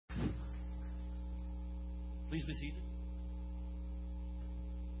Please be seated.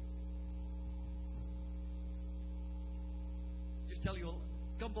 Just tell you,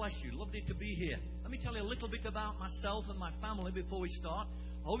 God bless you. Lovely to be here. Let me tell you a little bit about myself and my family before we start.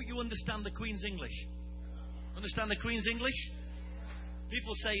 I hope you understand the Queen's English. Understand the Queen's English?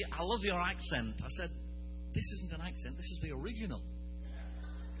 People say, I love your accent. I said, this isn't an accent. This is the original.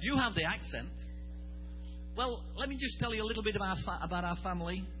 You have the accent. Well, let me just tell you a little bit about our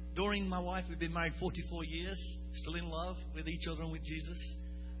family. Doreen, my wife, we've been married 44 years. Still in love with each other and with Jesus.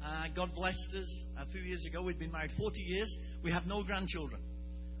 God blessed us. A few years ago, we'd been married 40 years. We had no grandchildren.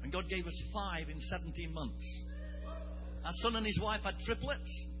 And God gave us 5 in 17 months. Our son and his wife had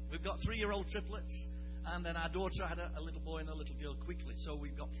triplets. We've got 3-year-old triplets. And then our daughter had a little boy and a little girl quickly. So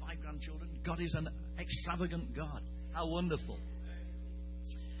we've got 5 grandchildren. God is an extravagant God. How wonderful.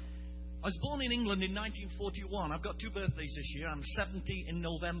 I was born in England in 1941. I've got 2 birthdays this year. I'm 70 in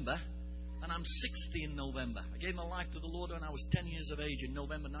November. And I'm 60 in November. I gave my life to the Lord when I was 10 years of age in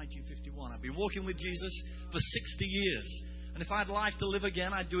November 1951. I've been walking with Jesus for 60 years. And if I had life to live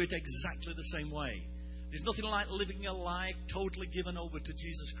again, I'd do it exactly the same way. There's nothing like living a life totally given over to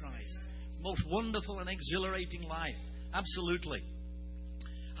Jesus Christ. Most wonderful and exhilarating life. Absolutely.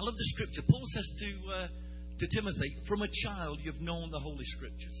 I love the scripture. Paul says to Timothy, from a child you've known the Holy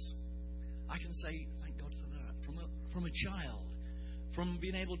Scriptures. I can say, thank God for that. From a child. From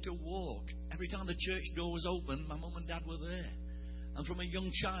being able to walk. Every time the church door was open, my mum and dad were there. And from a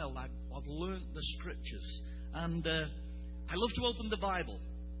young child, I've learned the Scriptures. And I love to open the Bible.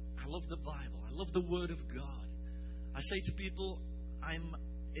 I love the Bible. I love the Word of God. I say to people,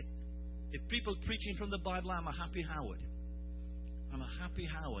 if people are preaching from the Bible, I'm a happy Howard. I'm a happy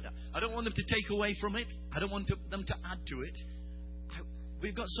Howard. I don't want them to take away from it. I don't want them to add to it.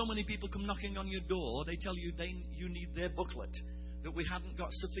 We've got so many people come knocking on your door. They tell you you need their booklet. That we haven't got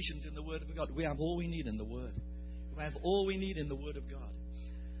sufficient in the Word of God. We have all we need in the Word. We have all we need in the Word of God.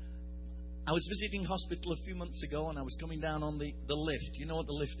 I was visiting hospital a few months ago and I was coming down on the lift. You know what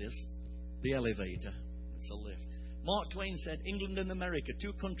the lift is? The elevator. It's a lift. Mark Twain said, England and America,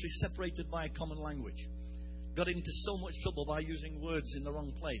 2 countries separated by a common language. Got into so much trouble by using words in the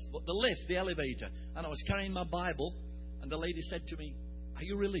wrong place. But the lift, the elevator, and I was carrying my Bible, and the lady said to me, are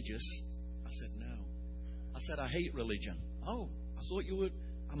you religious? I said, no. I said, I hate religion. Oh, I thought you would.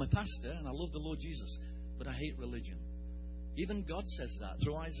 I'm a pastor, and I love the Lord Jesus, but I hate religion. Even God says that.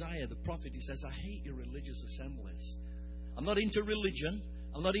 Through Isaiah, the prophet, he says, I hate your religious assemblies. I'm not into religion.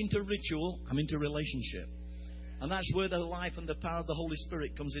 I'm not into ritual. I'm into relationship. And that's where the life and the power of the Holy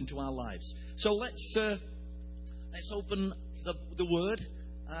Spirit comes into our lives. So let's open the Word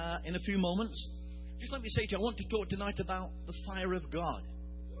in a few moments. Just let me say to you, I want to talk tonight about the fire of God.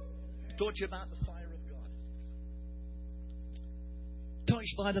 Talk to you about the fire of God.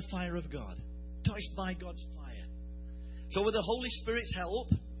 Touched by the fire of God. Touched by God's fire. So with the Holy Spirit's help,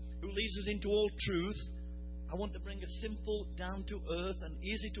 who leads us into all truth, I want to bring a simple, down-to-earth and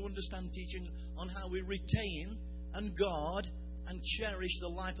easy-to-understand teaching on how we retain and guard and cherish the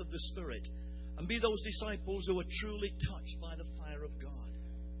life of the Spirit and be those disciples who are truly touched by the fire of God.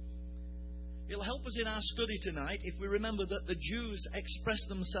 It'll help us in our study tonight if we remember that the Jews expressed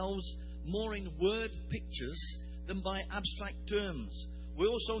themselves more in word pictures than by abstract terms. We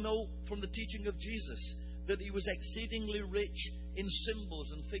also know from the teaching of Jesus that he was exceedingly rich in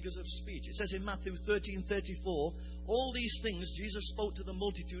symbols and figures of speech. It says in Matthew 13:34, all these things Jesus spoke to the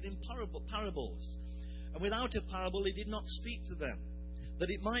multitude in parables. And without a parable he did not speak to them, that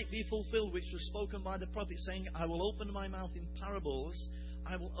it might be fulfilled which was spoken by the prophet, saying, I will open my mouth in parables,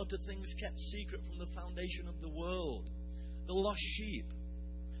 I will utter things kept secret from the foundation of the world. The lost sheep,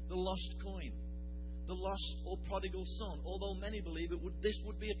 the lost coin, the lost or prodigal son. Although many believe this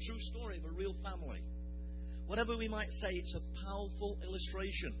would be a true story of a real family. Whatever we might say, it's a powerful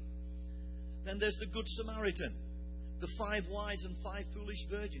illustration. Then there's the Good Samaritan, the 5 wise and 5 foolish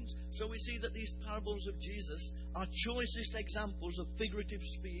virgins. So we see that these parables of Jesus are choicest examples of figurative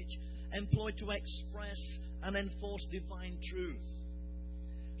speech employed to express and enforce divine truth.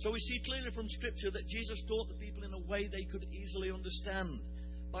 So we see clearly from Scripture that Jesus taught the people in a way they could easily understand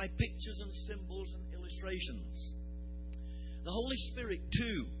by pictures and symbols and illustrations. The Holy Spirit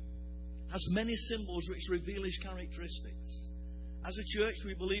too has many symbols which reveal his characteristics. As a church,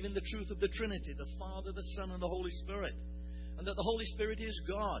 we believe in the truth of the Trinity, the Father, the Son, and the Holy Spirit, and that the Holy Spirit is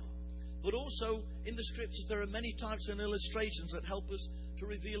God. But also, in the Scriptures, there are many types and illustrations that help us to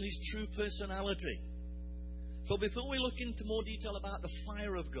reveal his true personality. So before we look into more detail about the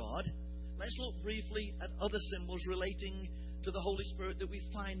fire of God, let's look briefly at other symbols relating to the Holy Spirit that we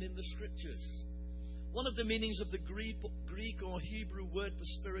find in the Scriptures. One of the meanings of the Greek or Hebrew word for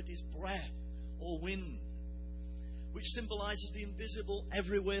spirit is breath or wind. which symbolizes the invisible,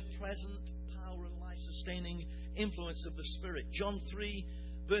 everywhere present power and life-sustaining influence of the Spirit. John 3,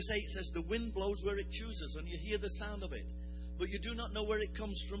 verse 8 says, the wind blows where it chooses, and you hear the sound of it, but you do not know where it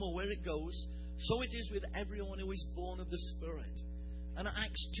comes from or where it goes. So it is with everyone who is born of the Spirit. And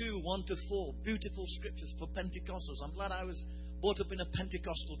Acts 2, 1 to 4, beautiful scriptures for Pentecostals. I'm glad I was brought up in a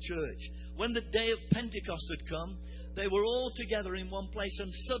Pentecostal church. When the day of Pentecost had come, they were all together in one place,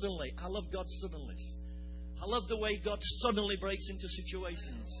 and suddenly, I love God's suddenlies. I love the way God suddenly breaks into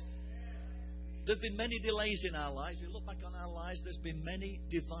situations. There have been many delays in our lives. If you look back on our lives, there's been many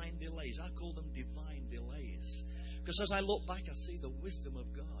divine delays. I call them divine delays. Because as I look back, I see the wisdom of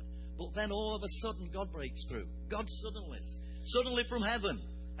God. But then all of a sudden, God breaks through. God's suddenlies. Suddenly from heaven.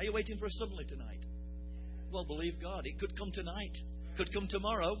 Are you waiting for a suddenly tonight? Well, believe God. It could come tonight. Could come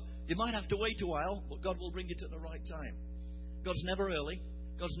tomorrow. You might have to wait a while, but God will bring it at the right time. God's never early.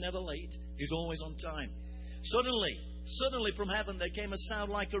 God's never late. He's always on time. Suddenly from heaven there came a sound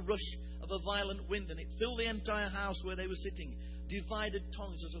like a rush of a violent wind, and it filled the entire house where they were sitting. Divided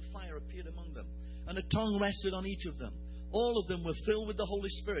tongues as a fire appeared among them, and a tongue rested on each of them. All of them were filled with the Holy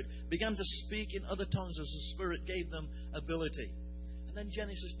Spirit, began to speak in other tongues as the Spirit gave them ability. And then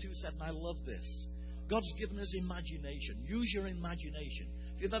Genesis 2:7, I love this. God's given us imagination. Use your imagination.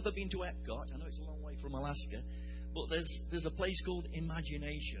 If you've ever been to Epcot, I know it's a long way from Alaska, but there's a place called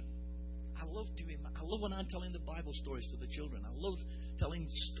Imagination. I love when I'm telling the Bible stories to the children. I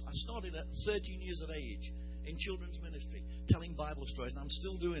started at 13 years of age in children's ministry, telling Bible stories, and I'm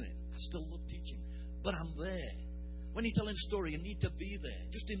still doing it. I still love teaching, but I'm there. When you're telling a story, you need to be there.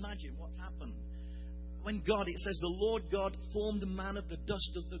 Just imagine what's happened. When God, it says, the Lord God formed the man of the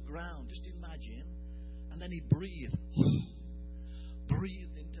dust of the ground. Just imagine. And then he breathed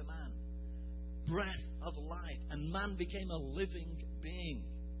into man. Breath of life. And man became a living being.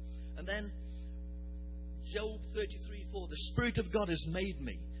 And then Job 33:4, the Spirit of God has made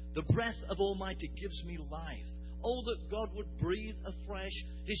me. The breath of Almighty gives me life. Oh, that God would breathe afresh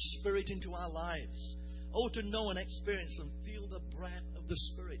His Spirit into our lives. Oh, to know and experience and feel the breath of the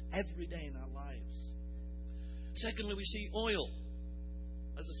Spirit every day in our lives. Secondly, we see oil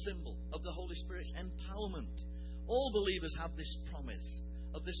as a symbol of the Holy Spirit's empowerment. All believers have this promise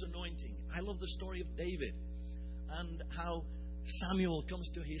of this anointing. I love the story of David and how Samuel comes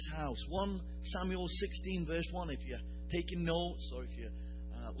to his house. 1 Samuel 16 verse 1, if you're taking notes or if you're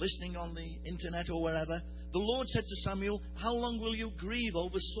listening on the internet or wherever. The Lord said to Samuel, how long will you grieve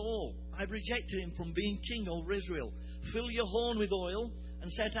over Saul? I've rejected him from being king over Israel. Fill your horn with oil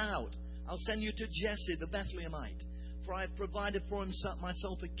and set out. I'll send you to Jesse the Bethlehemite, for I have provided for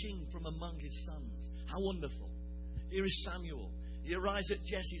myself a king from among his sons. How wonderful. Here is Samuel. He arrives at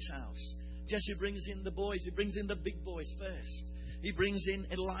Jesse's house. Jesse brings in the boys. He brings in the big boys first. He brings in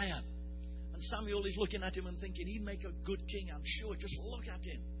Eliab. And Samuel is looking at him and thinking, he'd make a good king, I'm sure. Just look at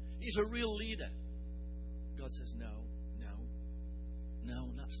him. He's a real leader. God says, no,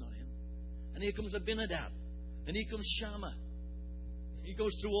 that's not him. And here comes Abinadab. And here comes Shammah. He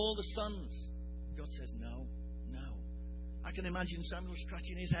goes through all the sons. God says, no. I can imagine Samuel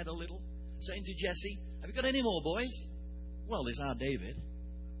scratching his head a little, saying to Jesse, have you got any more boys? Well, there's our David.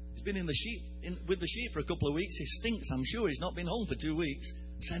 He's been with the sheep for a couple of weeks. He stinks, I'm sure. He's not been home for 2 weeks.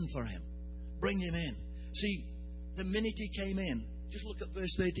 Send for him. Bring him in. See, the minute he came in, just look at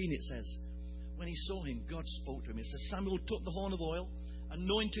verse 13, it says, when he saw him, God spoke to him. It says, Samuel took the horn of oil,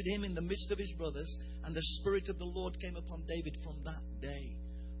 anointed him in the midst of his brothers, and the Spirit of the Lord came upon David from that day.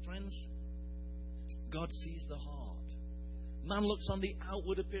 Friends, God sees the heart. Man looks on the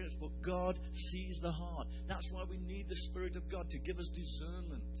outward appearance, but God sees the heart. That's why we need the Spirit of God to give us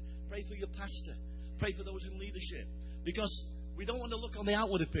discernment. Pray for your pastor. Pray for those in leadership. Because we don't want to look on the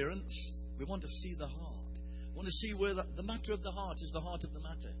outward appearance. We want to see the heart. We want to see where the matter of the heart is the heart of the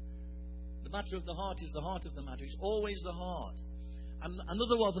matter. The matter of the heart is the heart of the matter. It's always the heart. And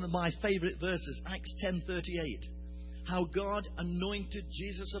another one of my favorite verses, Acts 10:38. How God anointed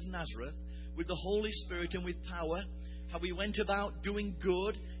Jesus of Nazareth with the Holy Spirit and with power. How he went about doing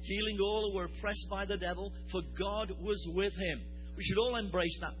good, healing all who were oppressed by the devil, for God was with him. We should all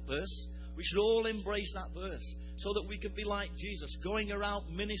embrace that verse. We should all embrace that verse so that we can be like Jesus, going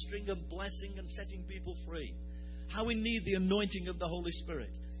around ministering and blessing and setting people free. How we need the anointing of the Holy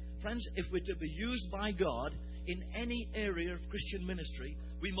Spirit. Friends, if we're to be used by God in any area of Christian ministry,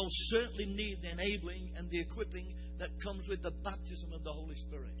 we most certainly need the enabling and the equipping that comes with the baptism of the Holy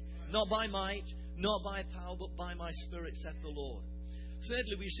Spirit. Not by might, not by power, but by my Spirit, saith the Lord.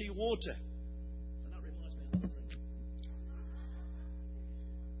 Thirdly, we see water. And that reminds me of another thing.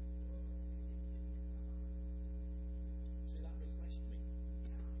 See, that refreshed me.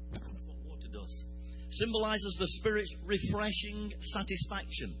 That's what water does. symbolizes the Spirit's refreshing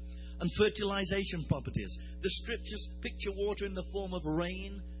satisfaction and fertilization properties. The Scriptures picture water in the form of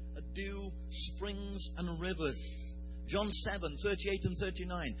rain, dew, springs, and rivers. John 7:38 and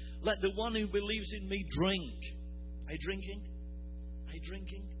 39. Let the one who believes in me drink. Are you drinking? Are you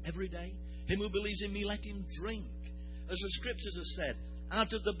drinking every day? Him who believes in me, let him drink. As the Scriptures have said,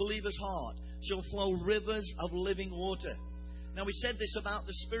 out of the believer's heart shall flow rivers of living water. Now we said this about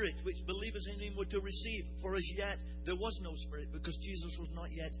the Spirit, which believers in Him were to receive. For as yet there was no Spirit, because Jesus was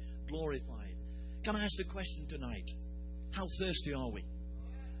not yet glorified. Can I ask the question tonight? How thirsty are we?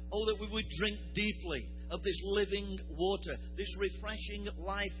 Oh, that we would drink deeply of this living water, this refreshing,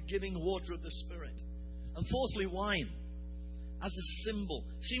 life-giving water of the Spirit. And fourthly, wine, as a symbol,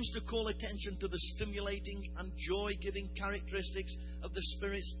 seems to call attention to the stimulating and joy-giving characteristics of the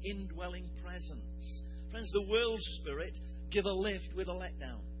Spirit's indwelling presence. Friends, the world's spirit give a lift with a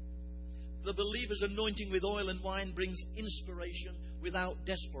letdown. The believer's anointing with oil and wine brings inspiration without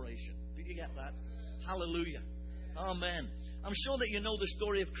desperation. Did you get that? Hallelujah. Amen. I'm sure that you know the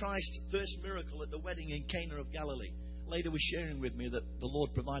story of Christ's first miracle at the wedding in Cana of Galilee. A lady was sharing with me that the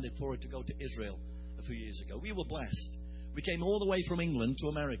Lord provided for her to go to Israel a few years ago. We were blessed. We came all the way from England to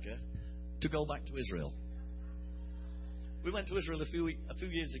America to go back to Israel. We went to Israel a few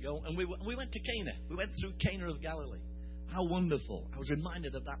years ago, and we went to Cana. We went through Cana of Galilee. How wonderful. I was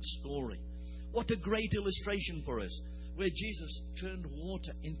reminded of that story. What a great illustration for us, where Jesus turned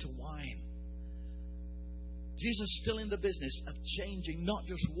water into wine. Jesus is still in the business of changing not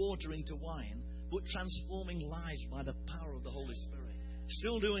just water into wine, but transforming lives by the power of the Holy Spirit.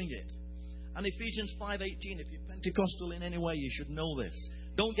 Still doing it. And Ephesians 5:18, if you're Pentecostal in any way, you should know this.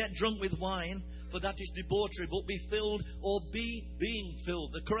 Don't get drunk with wine, for that is debauchery, but be filled or be being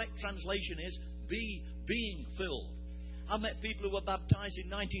filled. The correct translation is be being filled. I met people who were baptized in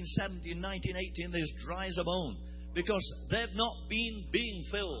 1970 and 1980 and they're as dry as a bone because they've not been being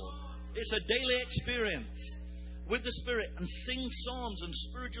filled. It's a daily experience with the Spirit, and sing psalms and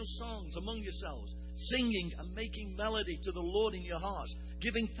spiritual songs among yourselves, singing and making melody to the Lord in your hearts,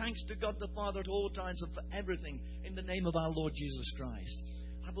 giving thanks to God the Father at all times and for everything in the name of our Lord Jesus Christ.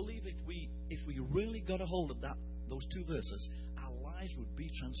 I believe if we really got a hold of those two verses, our lives would be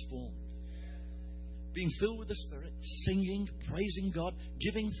transformed. Being filled with the Spirit, singing, praising God,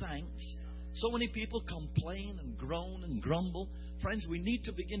 giving thanks. So many people complain and groan and grumble. Friends, we need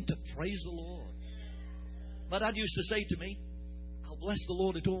to begin to praise the Lord. My dad used to say to me, I'll bless the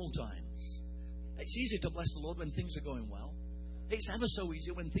Lord at all times. It's easy to bless the Lord when things are going well. It's ever so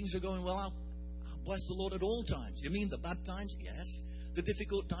easy when things are going well. I'll bless the Lord at all times. You mean the bad times? Yes. The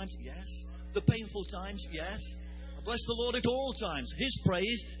difficult times? Yes. The painful times? Yes. I bless the Lord at all times. His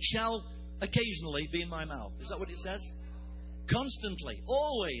praise shall occasionally be in my mouth. Is that what it says? Constantly,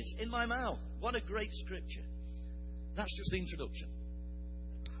 always in my mouth. What a great scripture. That's just the introduction.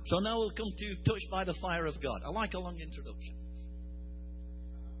 So now we'll come to touched by the fire of God. I like a long introduction.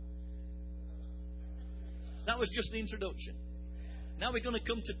 That was just the introduction. Now we're going to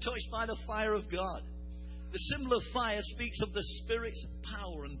come to touched by the fire of God. The symbol of fire speaks of the Spirit's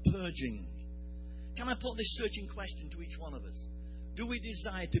power and purging. Can I put this searching question to each one of us? Do we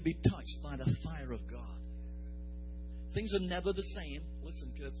desire to be touched by the fire of God? Things are never the same.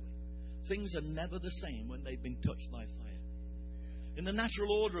 Listen carefully. Things are never the same when they've been touched by fire. In the natural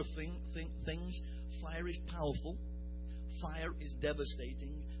order of things, fire is powerful. Fire is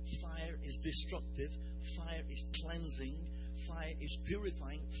devastating. Fire is destructive. Fire is cleansing. Fire is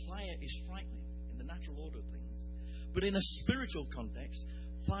purifying. Fire is frightening in the natural order of things. But in a spiritual context,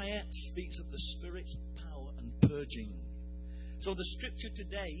 fire speaks of the Spirit's power and purging. So the scripture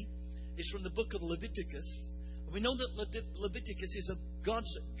today is from the book of Leviticus. We know that Leviticus is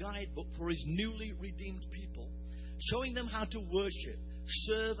God's guidebook for His newly redeemed people, showing them how to worship,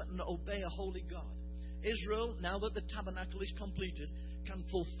 serve, and obey a holy God. Israel, now that the tabernacle is completed, can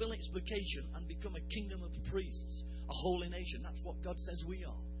fulfill its vocation and become a kingdom of priests, a holy nation. That's what God says we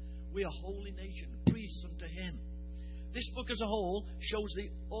are. We are a holy nation, priests unto Him. This book as a whole shows the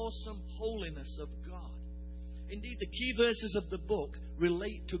awesome holiness of God. Indeed, the key verses of the book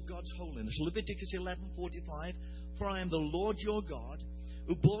relate to God's holiness. Leviticus 11:45, for I am the Lord your God,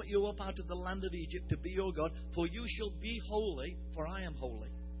 who brought you up out of the land of Egypt to be your God, for you shall be holy, for I am holy.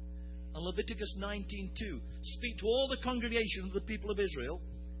 And Leviticus 19:2, speak to all the congregation of the people of Israel,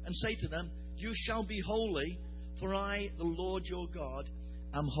 and say to them, you shall be holy, for I, the Lord your God,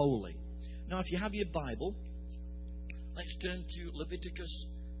 am holy. Now, if you have your Bible, let's turn to Leviticus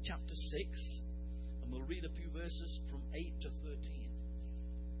chapter 6. We'll read a few verses from 8 to 13.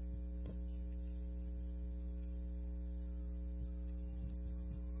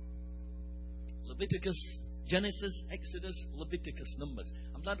 Leviticus, Genesis, Exodus, Leviticus, Numbers.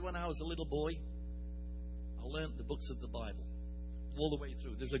 I'm glad when I was a little boy, I learned the books of the Bible all the way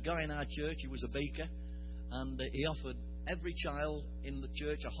through. There's a guy in our church, he was a baker, and he offered every child in the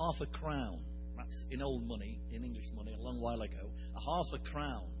church a half a crown. That's in old money, in English money, a long while ago. A half a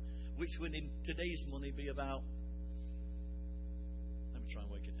crown, which would in today's money be about, let me try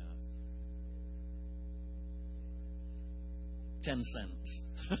and work it out, 10 cents.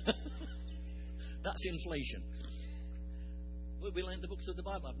 That's inflation. We learned the books of the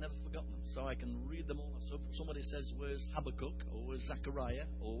Bible. I've never forgotten them, so I can read them all. So if somebody says, where's Habakkuk, or where's Zechariah,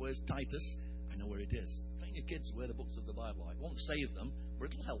 or where's Titus, I know where it is. Train your kids where the books of the Bible are. It won't save them, but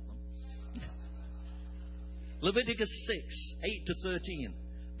it'll help them. Leviticus 6, 8 to 13.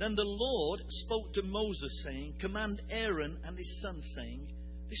 Then the Lord spoke to Moses, saying, Command Aaron and his sons, saying,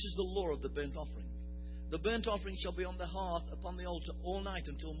 This is the law of the burnt offering. The burnt offering shall be on the hearth upon the altar all night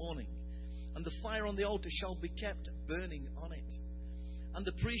until morning. And the fire on the altar shall be kept burning on it. And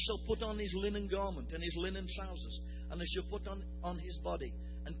the priest shall put on his linen garment and his linen trousers, and he shall put on his body,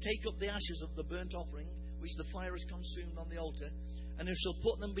 and take up the ashes of the burnt offering, which the fire has consumed on the altar, and he shall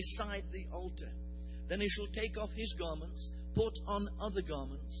put them beside the altar. Then he shall take off his garments, put on other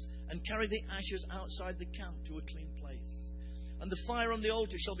garments, and carry the ashes outside the camp to a clean place. And the fire on the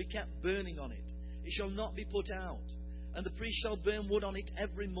altar shall be kept burning on it. It shall not be put out. And the priest shall burn wood on it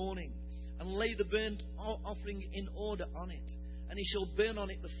every morning, and lay the burnt offering in order on it. And he shall burn on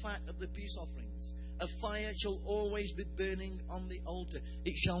it the fat of the peace offerings. A fire shall always be burning on the altar.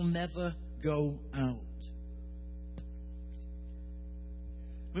 It shall never go out.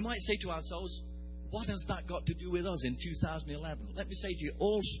 We might say to ourselves, what has that got to do with us in 2011? Let me say to you,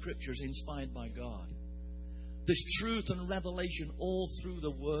 all Scripture is inspired by God. There's truth and revelation all through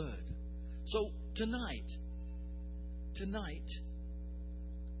the Word. So tonight,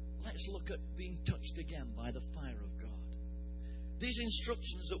 let's look at being touched again by the fire of God. These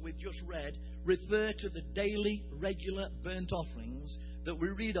instructions that we've just read refer to the daily, regular burnt offerings that we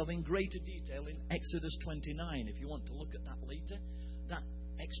read of in greater detail in Exodus 29. If you want to look at that later, that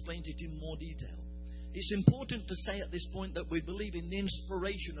explains it in more detail. It's important to say at this point that we believe in the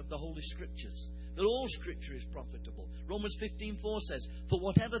inspiration of the Holy Scriptures, that all Scripture is profitable. Romans 15:4 says, For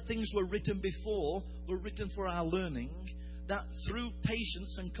whatever things were written before were written for our learning, that through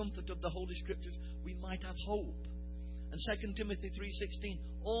patience and comfort of the Holy Scriptures we might have hope. And 2 Timothy 3:16,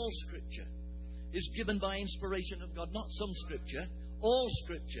 all Scripture is given by inspiration of God, not some Scripture, all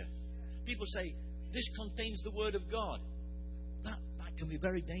Scripture. People say, this contains the Word of God. That can be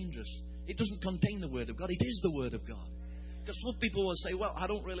very dangerous. It doesn't contain the Word of God, it is the Word of God. Because some people will say, well, I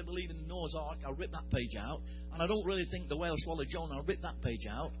don't really believe in Noah's Ark, I'll rip that page out. And I don't really think the whale swallowed Jonah, I'll rip that page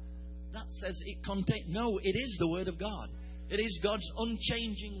out. That says it contains... No, it is the Word of God. It is God's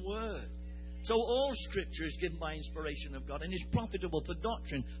unchanging Word. So all Scripture is given by inspiration of God and is profitable for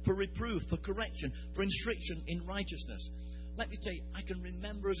doctrine, for reproof, for correction, for instruction in righteousness. Let me tell you, I can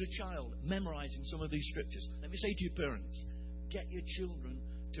remember as a child memorizing some of these Scriptures. Let me say to you parents, get your children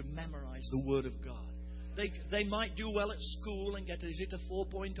to memorize the Word of God. They might do well at school and get a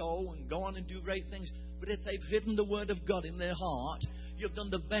 4.0 and go on and do great things. But if they've hidden the Word of God in their heart, you've done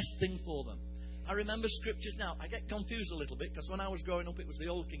the best thing for them. I remember Scriptures now. I get confused a little bit because when I was growing up it was the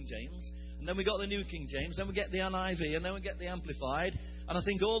old King James. And then we got the New King James. Then we get the NIV. And then we get the Amplified. And I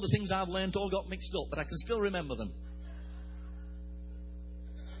think all the things I've learned all got mixed up. But I can still remember them.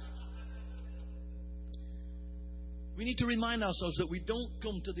 We need to remind ourselves that we don't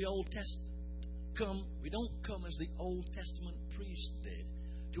come to the Old Testament. We don't come as the Old Testament priest did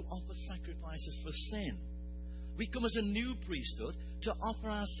to offer sacrifices for sin. We come as a new priesthood to offer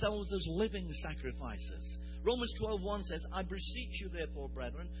ourselves as living sacrifices. Romans 12:1 says, I beseech you therefore,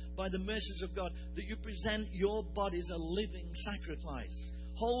 brethren, by the mercies of God, that you present your bodies a living sacrifice,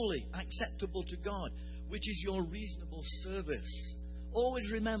 holy, acceptable to God, which is your reasonable service.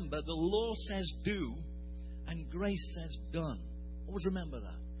 Always remember, the law says do, and grace says done. Always remember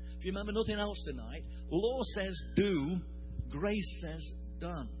that. If you remember nothing else tonight, law says do, grace says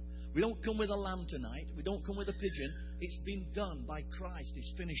done. We don't come with a lamb tonight. We don't come with a pigeon. It's been done by Christ,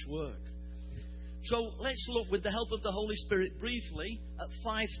 His finished work. So let's look with the help of the Holy Spirit briefly at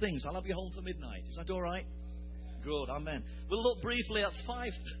 5 things. I'll have you home for midnight. Is that all right? Good, amen. We'll look briefly at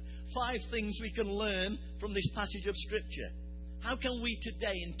five things we can learn from this passage of Scripture. How can we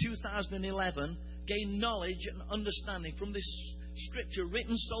today in 2011 gain knowledge and understanding from this Scripture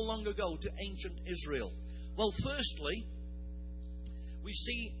written so long ago to ancient Israel? Well, firstly, we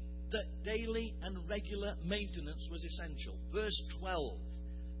see that daily and regular maintenance was essential. Verse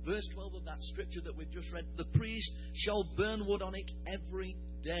 12 of that Scripture that we've just read, the priest shall burn wood on it every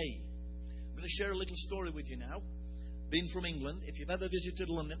day. going to share a little story with you now. Being from England, if you've ever visited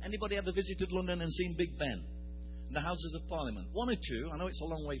London, anybody ever visited London and seen Big Ben and the Houses of Parliament? One or two. I know it's a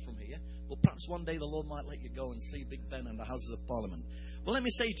long way from here, but perhaps one day the Lord might let you go and see Big Ben and the Houses of Parliament. Well, let me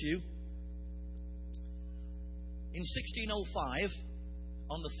say to you, in 1605,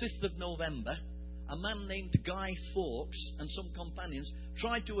 on the 5th of November, a man named Guy Fawkes and some companions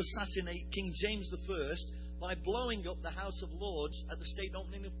tried to assassinate King James I by blowing up the House of Lords at the state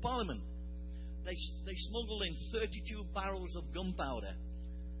opening of Parliament. They smuggled in 32 barrels of gunpowder,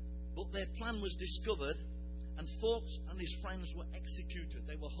 but their plan was discovered, and Fawkes and his friends were executed.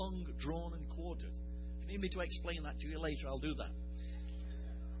 They were hung, drawn, and quartered. If you need me to explain that to you later, I'll do that.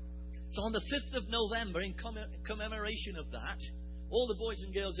 So on the 5th of November, in commemoration of that, all the boys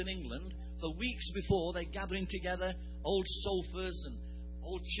and girls in England, for weeks before, they're gathering together old sofas and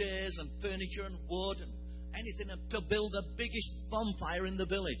old chairs and furniture and wood and anything to build the biggest bonfire in the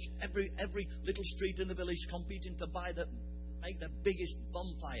village. Every little street in the village competing to make the biggest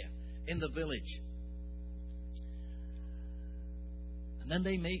bonfire in the village. And then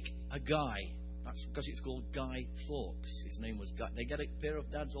they make a guy. That's because it's called Guy Fawkes. His name was Guy. They get a pair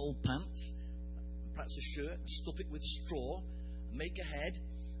of Dad's old pants, perhaps a shirt, and stuff it with straw, and make a head.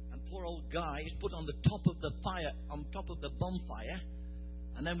 And poor old Guy is put on the top of the fire, on top of the bonfire.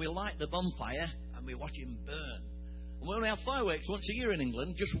 And then we light the bonfire and we watch him burn. And when we have fireworks once a year in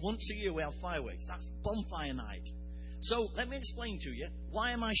England, just once a year we have fireworks. That's bonfire night. So let me explain to you,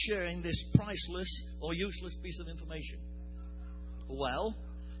 why am I sharing this priceless or useless piece of information? Well,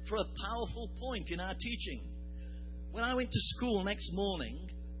 for a powerful point in our teaching. When I went to school next morning,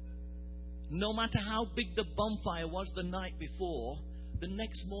 no matter how big the bonfire was the night before, the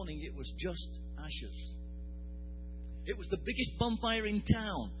next morning it was just ashes. It was the biggest bonfire in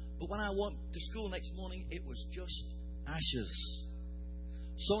town, but when I went to school next morning, it was just ashes.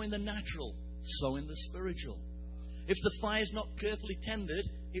 So in the natural, so in the spiritual. If the fire's not carefully tended,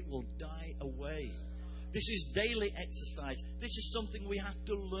 it will die away. This is daily exercise. This is something we have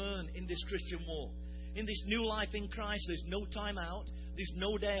to learn in this Christian walk. In this new life in Christ, there's no time out. There's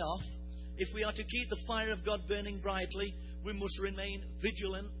no day off. If we are to keep the fire of God burning brightly, we must remain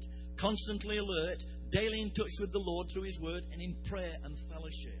vigilant, constantly alert, daily in touch with the Lord through His Word and in prayer and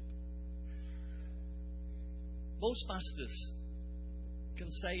fellowship. Most pastors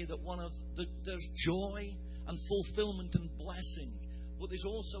can say that there's joy and fulfillment and blessing, but there's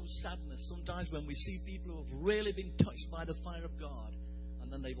also sadness sometimes when we see people who have really been touched by the fire of God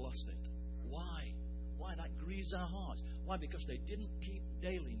and then they've lost it. Why? Why? That grieves our hearts. Why? Because they didn't keep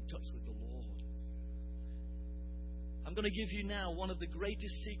daily in touch with the Lord. I'm going to give you now one of the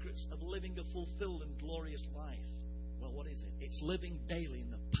greatest secrets of living a fulfilled and glorious life. Well, what is it? It's living daily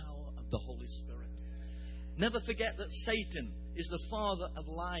in the power of the Holy Spirit. Never forget that Satan is the father of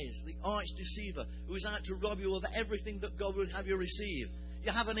lies, the arch deceiver, who is out to rob you of everything that God would have you receive.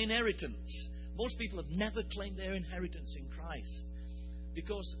 You have an inheritance. Most people have never claimed their inheritance in Christ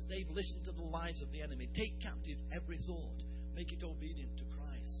because they've listened to the lies of the enemy. Take captive every thought. Make it obedient to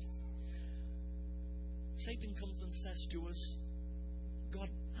Christ. Satan comes and says to us, God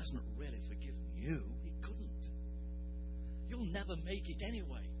hasn't really forgiven you. He couldn't. You'll never make it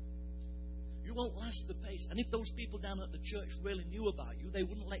anyway. You won't last the pace. And if those people down at the church really knew about you, they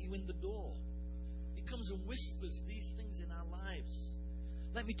wouldn't let you in the door. He comes and whispers these things in our lives.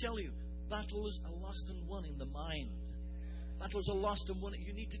 Let me tell you, battles are lost and won in the mind. Battles are lost and won.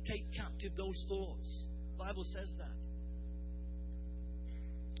 You need to take captive those thoughts. The Bible says that.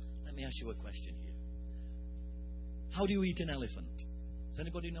 Let me ask you a question here. How do you eat an elephant? Does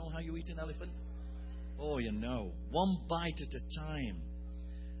anybody know how you eat an elephant? Oh, you know. One bite at a time.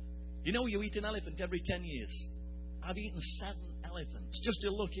 You know you eat an elephant every 10 years. I've eaten 7 elephants. Just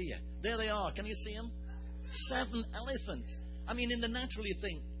to look here. There they are. Can you see them? 7 elephants. I mean, in the natural you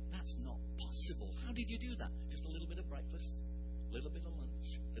think, that's not possible. How did you do that? Just a little bit of breakfast, a little bit of lunch,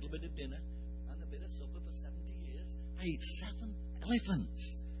 a little bit of dinner, and a bit of supper for 70 years. I ate 7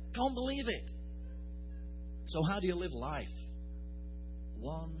 elephants. Can't believe it. So how do you live life?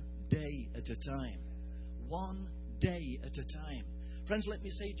 One day at a time. One day at a time. Friends, let me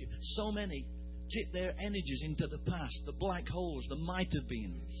say to you, so many tip their energies into the past, the black holes, the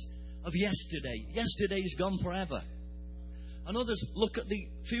might-have-beens of yesterday. Yesterday is gone forever. And others look at the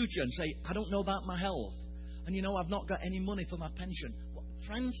future and say, I don't know about my health. And you know, I've not got any money for my pension. Well,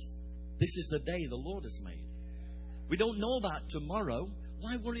 friends, this is the day the Lord has made. We don't know about tomorrow.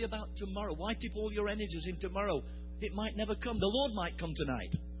 Why worry about tomorrow? Why tip all your energies in tomorrow? It might never come. The Lord might come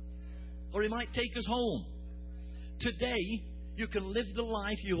tonight. Or He might take us home. Today, you can live the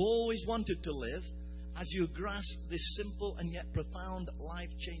life you've always wanted to live as you grasp this simple and yet profound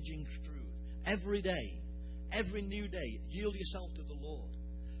life-changing truth. Every day, every new day, yield yourself to the Lord.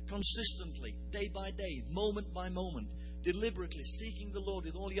 Consistently, day by day, moment by moment, deliberately seeking the Lord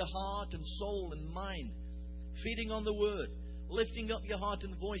with all your heart and soul and mind, feeding on the Word, lifting up your heart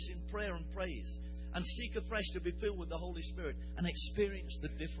and voice in prayer and praise, and seek afresh to be filled with the Holy Spirit and experience the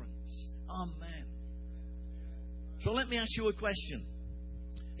difference. Amen. So let me ask you a question.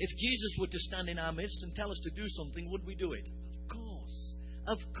 If Jesus were to stand in our midst and tell us to do something, would we do it? Of course.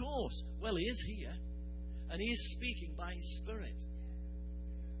 Of course. Well, He is here. And He is speaking by His Spirit.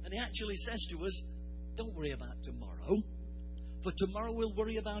 And He actually says to us, don't worry about tomorrow. For tomorrow will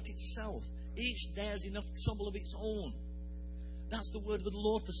worry about itself. Each day has enough trouble of its own. That's the word of the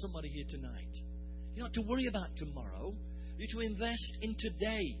Lord for somebody here tonight. You're not to worry about tomorrow. You're to invest in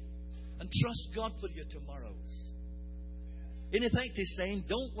today. And trust God for your tomorrows. In effect, He's saying,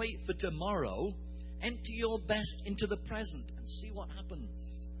 don't wait for tomorrow. Empty your best into the present and see what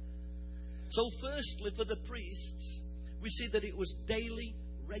happens. So firstly, for the priests, we see that it was daily,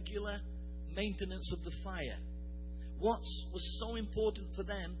 regular maintenance of the fire. What was so important for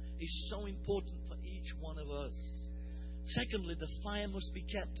them is so important for each one of us. Secondly, the fire must be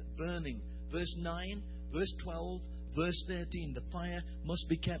kept burning. Verse 9, verse 12, verse 13. The fire must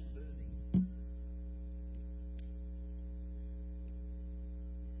be kept burning.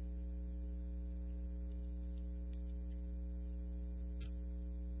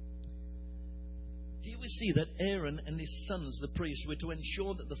 Here we see that Aaron and his sons, the priests, were to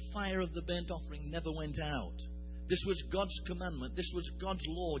ensure that the fire of the burnt offering never went out. This was God's commandment. This was God's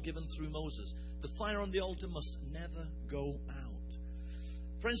law given through Moses. The fire on the altar must never go out.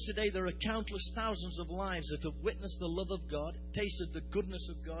 Friends, today there are countless thousands of lives that have witnessed the love of God, tasted the goodness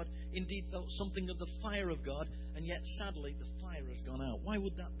of God, indeed felt something of the fire of God, and yet sadly the fire has gone out. Why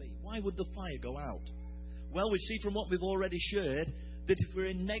would that be? Why would the fire go out? Well, we see from what we've already shared that if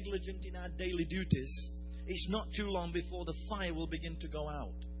we're negligent in our daily duties, it's not too long before the fire will begin to go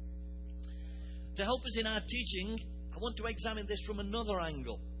out. To help us in our teaching, I want to examine this from another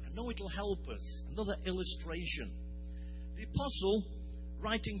angle. I know it'll help us. Another illustration. The apostle,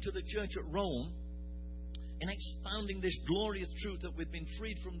 writing to the church at Rome, in expounding this glorious truth that we've been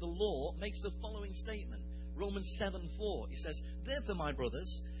freed from the law, makes the following statement. Romans 7:4. He says, therefore, my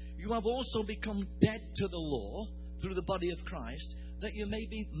brothers, you have also become dead to the law through the body of Christ, that you may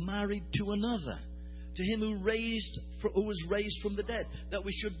be married to another, to Him who was raised from the dead, that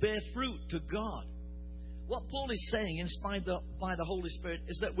we should bear fruit to God. What Paul is saying, inspired by the Holy Spirit,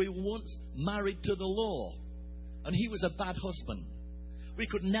 is that we were once married to the law, and he was a bad husband. We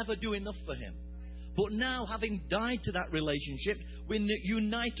could never do enough for him. But now, having died to that relationship, we're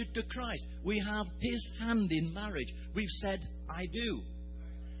united to Christ. We have His hand in marriage. We've said, I do.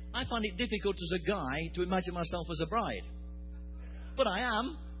 I find it difficult as a guy to imagine myself as a bride. But I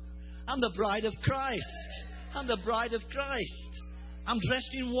am. I'm the bride of Christ. I'm the bride of Christ. I'm dressed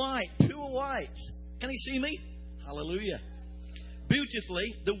in white, pure white. Can you see me? Hallelujah.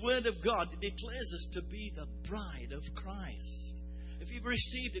 Beautifully, the Word of God declares us to be the bride of Christ. If you've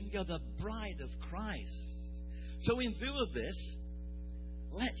received Him, you're the bride of Christ. So in view of this,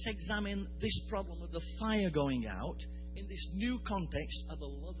 let's examine this problem of the fire going out in this new context of a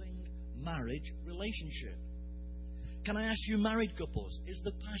loving marriage relationship. Can I ask you, married couples, is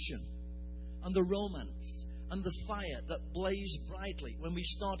the passion and the romance and the fire that blazed brightly when we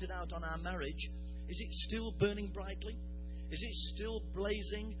started out on our marriage, is it still burning brightly? Is it still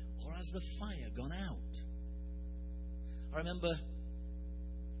blazing, or has the fire gone out? I remember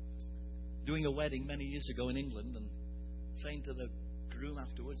doing a wedding many years ago in England and saying to the groom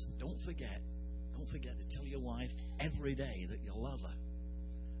afterwards, don't forget to tell your wife every day that you love her.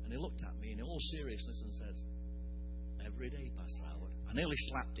 And he looked at me in all seriousness and says, every day, Pastor Howard. I nearly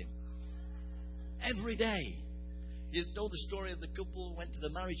slapped him. Every day. You know the story of the couple who went to the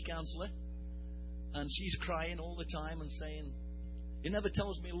marriage counsellor, and she's crying all the time and saying, he never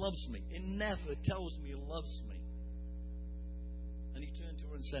tells me he loves me. He never tells me he loves me. And he turned to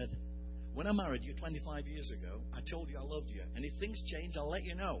her and said, when I married you 25 years ago, I told you I loved you. And if things change, I'll let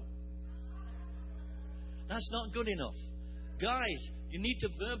you know. That's not good enough. Guys, you need to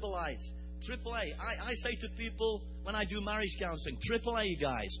verbalize. AAA. I say to people when I do marriage counseling, AAA,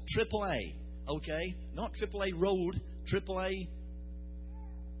 guys. AAA. Okay? Not AAA road. AAA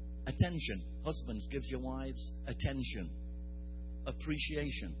attention. Husbands, give your wives attention,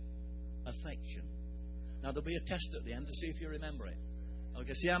 appreciation, affection. Now, there'll be a test at the end to see if you remember it.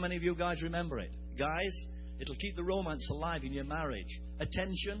 Okay, see how many of you guys remember it. Guys, it'll keep the romance alive in your marriage.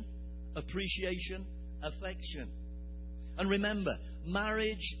 Attention, appreciation, affection. And remember,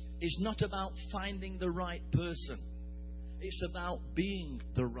 marriage is not about finding the right person. It's about being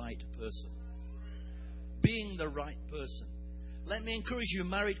the right person. being the right person. Let me encourage you,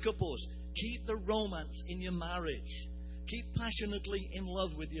 married couples, keep the romance in your marriage. Keep passionately in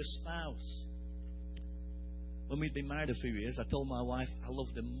love with your spouse. When we'd been married a few years, I told my wife I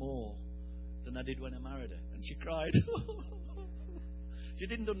loved her more than I did when I married her. And she cried. She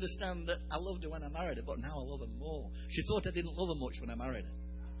didn't understand that I loved her when I married her, but now I love her more. She thought I didn't love her much when I married her.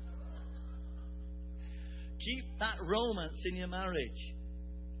 Keep that romance in your marriage.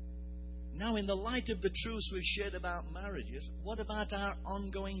 Now, in the light of the truths we've shared about marriages, what about our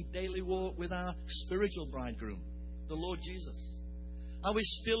ongoing daily walk with our spiritual bridegroom, the Lord Jesus? Are we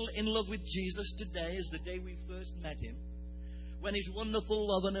still in love with Jesus today as the day we first met Him? When His wonderful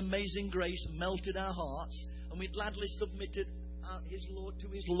love and amazing grace melted our hearts and we gladly submitted to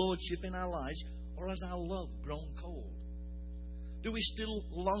His Lordship in our lives? Or has our love grown cold? Do we still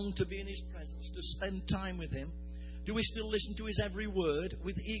long to be in His presence, to spend time with Him? Do we still listen to His every word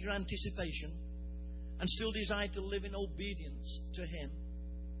with eager anticipation and still desire to live in obedience to Him?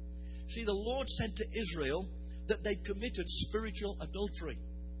 See, the Lord said to Israel that they committed spiritual adultery.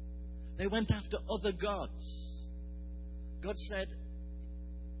 They went after other gods. God said,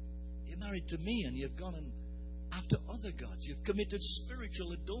 you're married to me and you've gone and after other gods. You've committed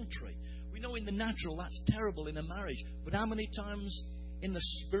spiritual adultery. We know in the natural that's terrible in a marriage. But how many times in the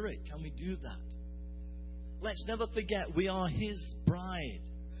spirit can we do that? Let's never forget we are His bride.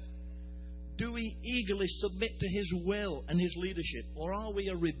 Do we eagerly submit to His will and His leadership? Or are we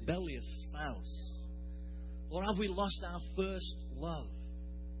a rebellious spouse? Or have we lost our first love?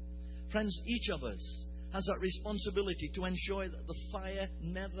 Friends, each of us has that responsibility to ensure that the fire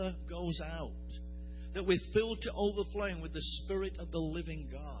never goes out. That we're filled to overflowing with the Spirit of the living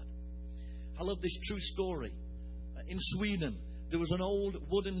God. I love this true story. In Sweden, there was an old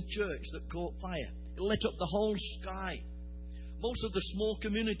wooden church that caught fire. It lit up the whole sky. Most of the small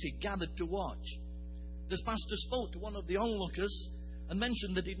community gathered to watch. This pastor spoke to one of the onlookers and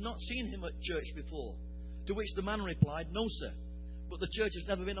mentioned that he'd not seen him at church before. To which the man replied, "No, sir, but the church has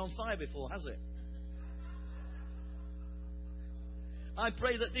never been on fire before, has it?" I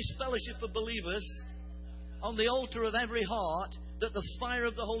pray that this fellowship of believers, on the altar of every heart, that the fire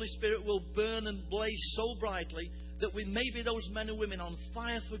of the Holy Spirit will burn and blaze so brightly that we may be those men and women on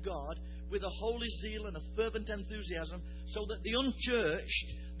fire for God with a holy zeal and a fervent enthusiasm, so that the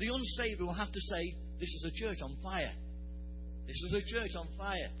unchurched, the unsaved will have to say, this is a church on fire. This is a church on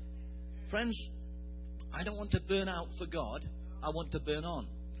fire. Friends, I don't want to burn out for God. I want to burn on.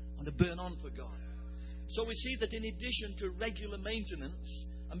 I want to burn on for God. So we see that in addition to regular maintenance,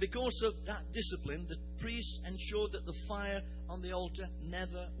 and because of that discipline, the priests ensured that the fire on the altar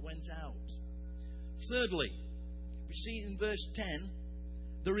never went out. Thirdly, we see in verse 10,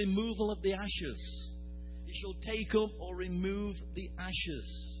 the removal of the ashes. He shall take up or remove the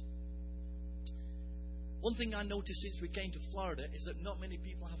ashes. One thing I noticed since we came to Florida is that not many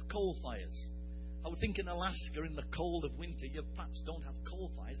people have coal fires. I would think in Alaska, in the cold of winter, you perhaps don't have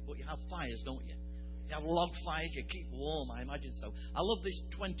coal fires, but you have fires, don't you? You have log fires, you keep warm, I imagine so. I love this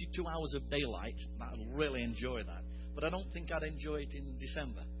 22 hours of daylight. I really enjoy that. But I don't think I'd enjoy it in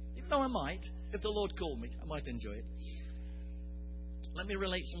December. Even though I might. If the Lord called me, I might enjoy it. Let me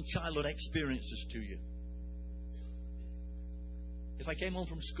relate some childhood experiences to you. If I came home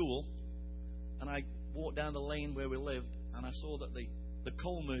from school and I walked down the lane where we lived and I saw that the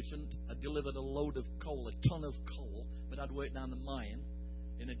coal merchant had delivered a load of coal, a ton of coal, but I'd worked down the mine,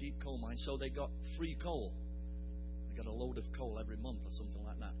 in a deep coal mine, so they got free coal. They got a load of coal every month or something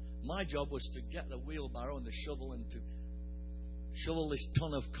like that. My job was to get the wheelbarrow and the shovel and to shovel this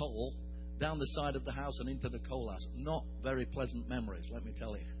ton of coal down the side of the house and into the coal house. Not very pleasant memories, let me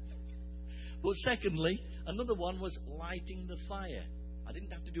tell you. But secondly, another one was lighting the fire. I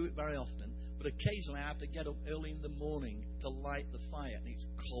didn't have to do it very often, but occasionally I have to get up early in the morning to light the fire. And it's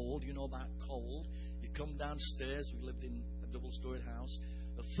cold, you know about cold. You come downstairs, we lived in a double-storied house.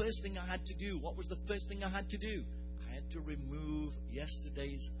 The first thing I had to do, what was the first thing I had to do? I had to remove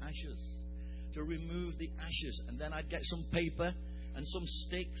yesterday's ashes. To remove the ashes. And then I'd get some paper and some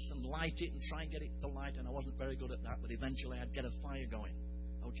sticks and light it and try and get it to light. And I wasn't very good at that, but eventually I'd get a fire going.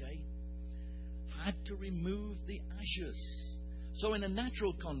 Okay? I had to remove the ashes. So in a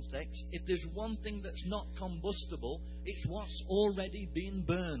natural context, if there's one thing that's not combustible, it's what's already been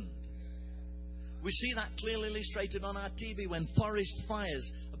burned. We see that clearly illustrated on our TV when forest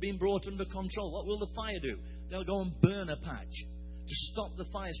fires are being brought under control. What will the fire do? They'll go and burn a patch. To stop the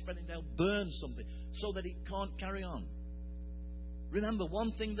fire spreading, they'll burn something so that it can't carry on. Remember,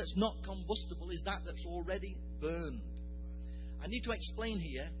 one thing that's not combustible is that's already burned. I need to explain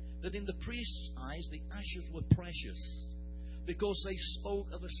here that in the priest's eyes, the ashes were precious because they spoke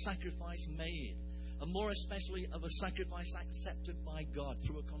of a sacrifice made. and more especially of a sacrifice accepted by God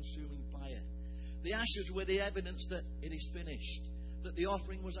through a consuming fire. The ashes were the evidence that it is finished, that the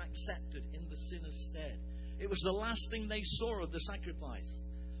offering was accepted in the sinner's stead. It was the last thing they saw of the sacrifice.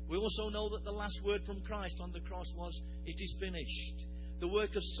 We also know that the last word from Christ on the cross was, "It is finished." The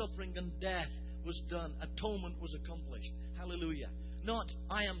work of suffering and death was done. Atonement was accomplished. Hallelujah. Not,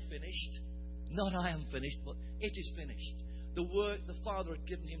 "I am finished." Not, "I am finished," but "it is finished." The work the Father had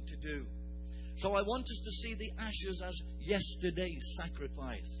given him to do. So I want us to see the ashes as yesterday's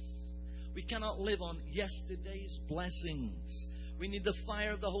sacrifice. We cannot live on yesterday's blessings. We need the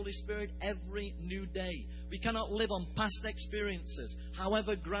fire of the Holy Spirit every new day. We cannot live on past experiences,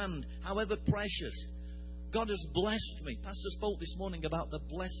 however grand, however precious. God has blessed me. Pastor spoke this morning about the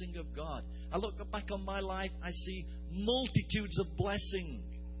blessing of God. I look back on my life, I see multitudes of blessing.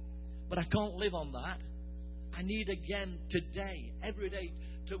 But I can't live on that. I need again today, every day,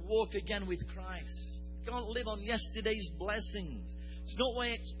 to walk again with Christ. I can't live on yesterday's blessings. It's not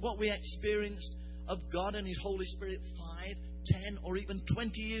what we experienced of God and His Holy Spirit 5, 10, or even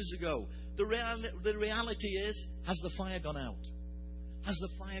 20 years ago. The reality is, has the fire gone out? Has the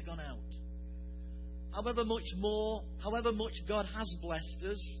fire gone out? However much God has blessed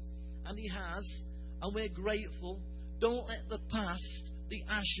us, and He has, and we're grateful, don't let the past, the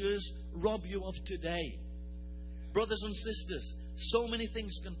ashes, rob you of today. Brothers and sisters, so many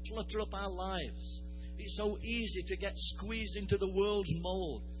things can clutter up our lives. It's so easy to get squeezed into the world's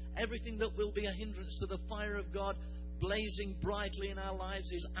mold. Everything that will be a hindrance to the fire of God blazing brightly in our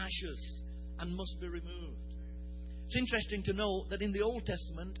lives is ashes and must be removed. It's interesting to note that in the Old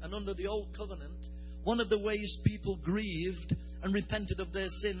Testament and under the Old Covenant, one of the ways people grieved and repented of their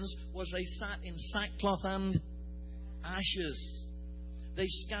sins was they sat in sackcloth and ashes. They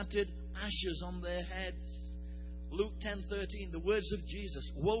scattered ashes on their heads. Luke 10:13, the words of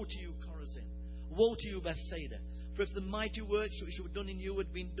Jesus, "Woe to you, Chorazin! Woe to you, Bethsaida! For if the mighty works which were done in you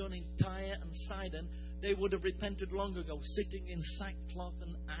had been done in Tyre and Sidon, they would have repented long ago, sitting in sackcloth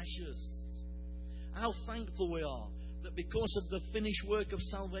and ashes." How thankful we are that because of the finished work of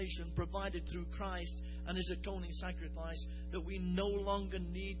salvation provided through Christ and His atoning sacrifice, that we no longer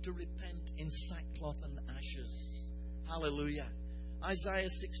need to repent in sackcloth and ashes. Hallelujah. Isaiah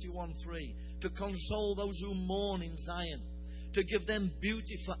 61:3, to console those who mourn in Zion, to give them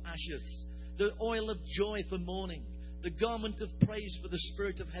beauty for ashes, the oil of joy for mourning, the garment of praise for the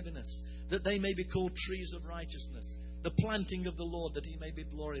spirit of heaviness, that they may be called trees of righteousness, the planting of the Lord, that He may be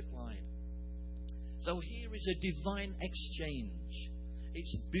glorified. So here is a divine exchange.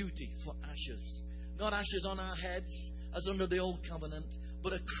 It's beauty for ashes. Not ashes on our heads as under the old covenant,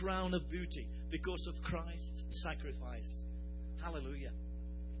 but a crown of beauty because of Christ's sacrifice. Hallelujah.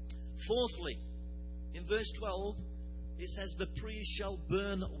 Fourthly, in verse 12, it says, the priest shall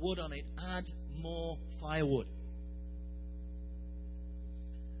burn wood on it, add more firewood.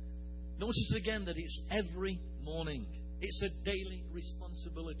 Notice again that it's every morning. It's a daily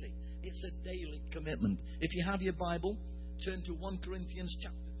responsibility. It's a daily commitment. If you have your Bible, turn to 1 Corinthians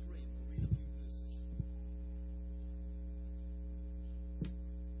chapter 3. We'll read a few verses.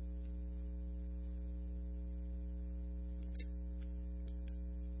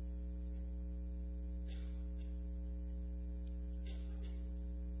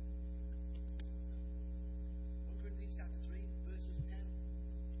 1 Corinthians chapter 3, verses 10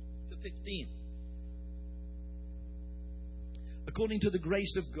 to 15. According to the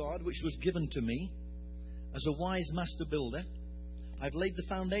grace of God which was given to me, as a wise master builder, I've laid the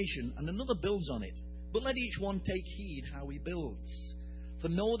foundation, and another builds on it. But let each one take heed how he builds. For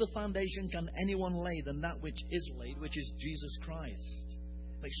no other foundation can anyone lay than that which is laid, which is Jesus Christ.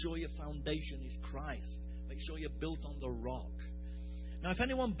 Make sure your foundation is Christ. Make sure you're built on the rock. Now, if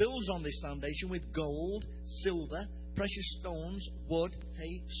anyone builds on this foundation with gold, silver, precious stones, wood,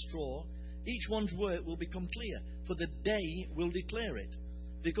 hay, straw, each one's work will become clear, for the day will declare it,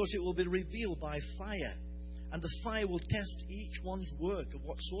 because it will be revealed by fire, and the fire will test each one's work of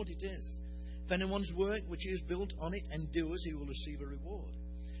what sort it is. If anyone's work which he has built on it endures, he will receive a reward.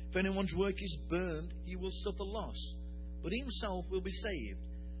 If anyone's work is burned, he will suffer loss, but himself will be saved,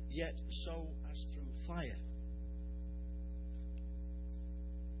 yet so as through fire.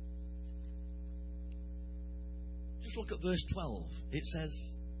 Just look at verse 12. It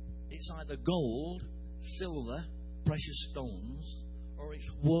says, it's either gold, silver, precious stones, or it's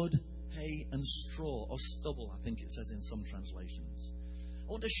wood, hay, and straw, or stubble, I think it says in some translations.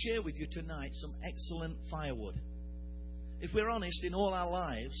 I want to share with you tonight some excellent firewood. If we're honest, in all our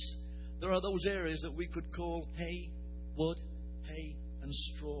lives, there are those areas that we could call hay, wood, hay, and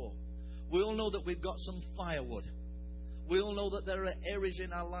straw. We all know that we've got some firewood. We all know that there are areas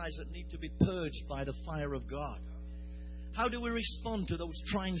in our lives that need to be purged by the fire of God. How do we respond to those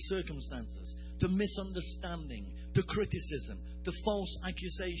trying circumstances, to misunderstanding, to criticism, to false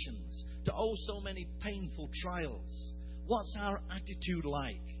accusations, to so many painful trials? What's our attitude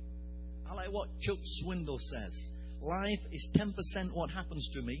like? I like what Chuck Swindoll says. Life is 10% what happens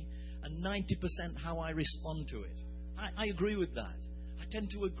to me and 90% how I respond to it. I agree with that. I tend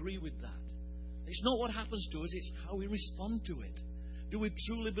to agree with that. It's not what happens to us, it's how we respond to it. Do we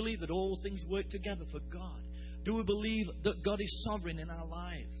truly believe that all things work together for God? Do we believe that God is sovereign in our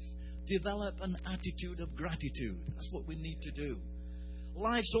lives? Develop an attitude of gratitude. That's what we need to do.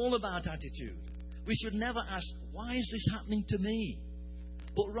 Life's all about attitude. We should never ask, why is this happening to me?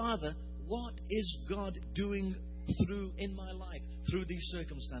 But rather, what is God doing in my life through these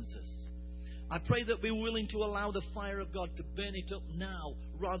circumstances? I pray that we're willing to allow the fire of God to burn it up now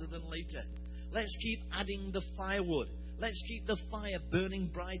rather than later. Let's keep adding the firewood. Let's keep the fire burning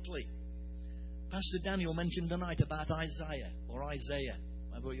brightly. Pastor Daniel mentioned tonight about Isaiah,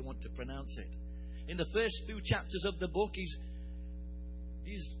 however you want to pronounce it. In the first few chapters of the book,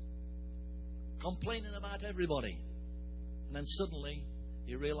 he's complaining about everybody. And then suddenly,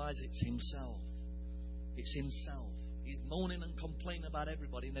 he realizes it's himself. It's himself. He's moaning and complaining about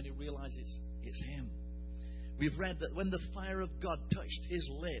everybody, and then he realizes it's him. We've read that when the fire of God touched his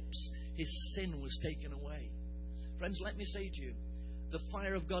lips, his sin was taken away. Friends, let me say to you, the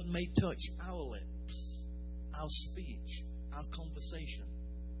fire of God may touch our lips, our speech, our conversation.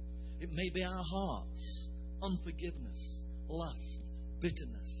 It may be our hearts, unforgiveness, lust,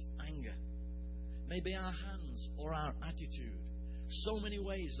 bitterness, anger. It may be our hands or our attitude. So many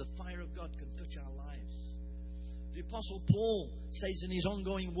ways the fire of God can touch our lives. The Apostle Paul says in his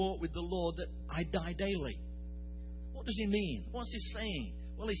ongoing walk with the Lord that I die daily. What does he mean? What's he saying?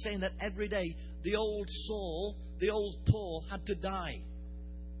 Well, he's saying that every day the old Saul, the old Paul had to die.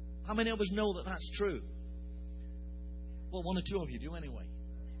 How many of us know that that's true? Well, one or two of you do anyway.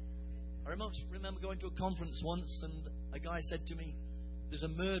 I remember going to a conference once and a guy said to me, there's a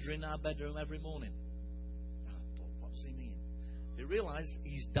murder in our bedroom every morning. I thought, what does he mean? He realized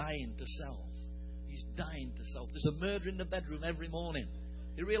he's dying to self. He's dying to self. There's a murder in the bedroom every morning.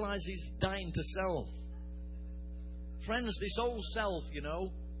 He realized he's dying to self. Friends, this old self,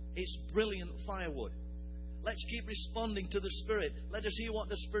 it's brilliant firewood. Let's keep responding to the Spirit. Let us hear what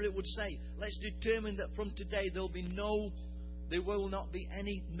the Spirit would say. Let's determine that from today there will not be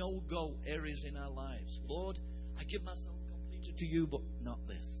any no-go areas in our lives. Lord, I give myself completely to you, but not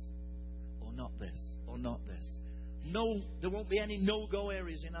this, or not this, or not this. No, there won't be any no-go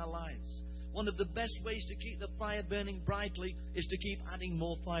areas in our lives. One of the best ways to keep the fire burning brightly is to keep adding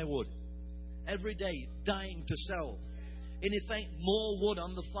more firewood. Every day, dying to self. In effect, more wood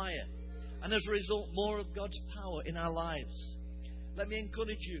on the fire. And as a result, more of God's power in our lives. Let me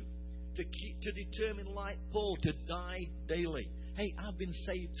encourage you to determine, like Paul, to die daily. Hey, I've been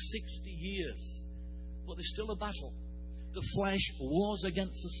saved 60 years. But there's still a battle. The flesh wars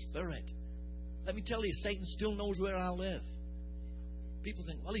against the Spirit. Let me tell you, Satan still knows where I live. People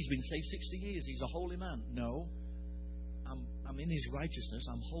think, well, he's been saved 60 years. He's a holy man. No. I'm in his righteousness.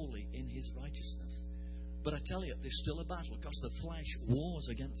 I'm holy in his righteousness. But I tell you, there's still a battle because the flesh wars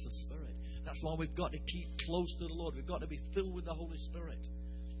against the Spirit. That's why we've got to keep close to the Lord. We've got to be filled with the Holy Spirit.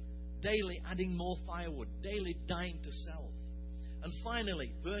 Daily adding more firewood. Daily dying to self. And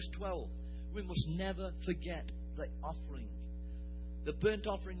finally, verse 12. We must never forget the offering. The burnt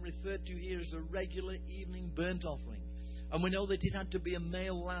offering referred to here is a regular evening burnt offering. And we know that it had to be a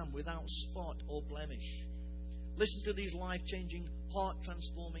male lamb without spot or blemish. Listen to these life-changing,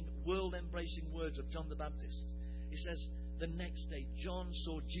 heart-transforming, world-embracing words of John the Baptist. He says, the next day John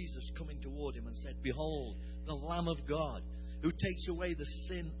saw Jesus coming toward him and said, behold, the Lamb of God, who takes away the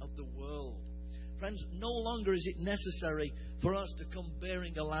sin of the world. Friends, no longer is it necessary for us to come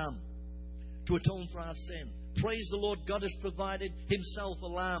bearing a lamb to atone for our sin. Praise the Lord, God has provided himself a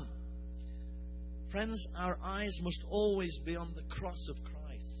lamb. Friends, our eyes must always be on the cross of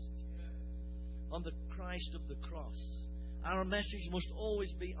Christ. On the Christ of the cross. Our message must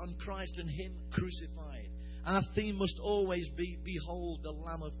always be on Christ and him crucified. Our theme must always be, behold, the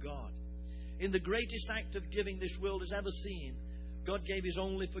Lamb of God. In the greatest act of giving this world has ever seen, God gave his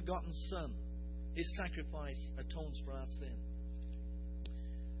only begotten Son. His sacrifice atones for our sin.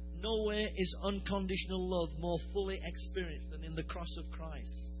 Nowhere is unconditional love more fully experienced than in the cross of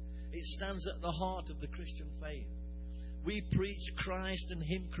Christ. It stands at the heart of the Christian faith. We preach Christ and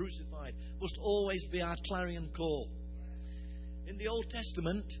him crucified must always be our clarion call. In the Old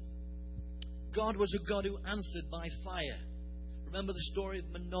Testament, God was a God who answered by fire. Remember the story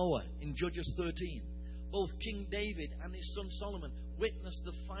of Manoah in Judges 13. Both King David and his son Solomon witnessed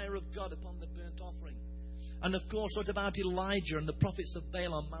the fire of God upon the burnt offering. And of course, what about Elijah and the prophets of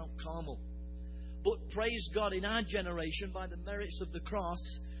Baal on Mount Carmel? But praise God, in our generation, by the merits of the cross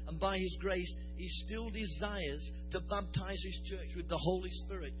and by His grace, He still desires to baptize His church with the Holy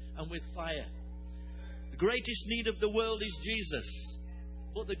Spirit and with fire. The greatest need of the world is Jesus.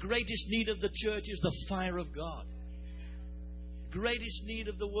 But the greatest need of the church is the fire of God. The greatest need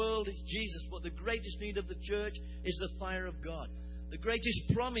of the world is Jesus. But the greatest need of the church is the fire of God. The greatest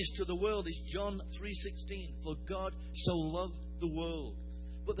promise to the world is John 3:16. For God so loved the world.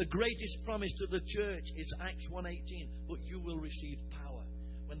 But the greatest promise to the church is Acts 1:18. But you will receive power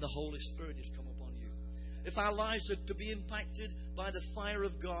when the Holy Spirit has come upon you. If our lives are to be impacted by the fire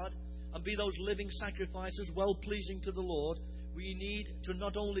of God and be those living sacrifices well-pleasing to the Lord, we need to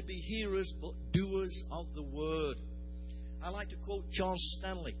not only be hearers but doers of the Word. I like to quote Charles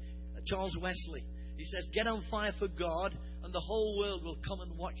Wesley. He says, "Get on fire for God and the whole world will come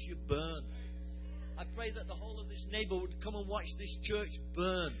and watch you burn." I pray that the whole of this neighborhood would come and watch this church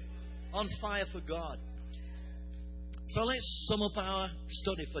burn on fire for God. So let's sum up our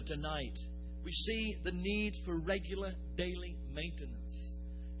study for tonight. We see the need for regular daily maintenance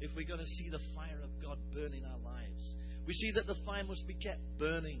if we're going to see the fire of God burn in our lives. We see that the fire must be kept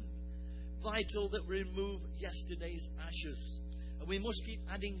burning. Vital that we remove yesterday's ashes. And we must keep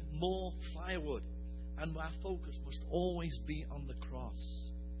adding more firewood. And our focus must always be on the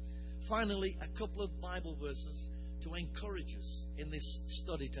cross. Finally, a couple of Bible verses to encourage us in this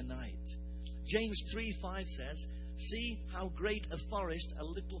study tonight. James 3:5 says, "See how great a forest a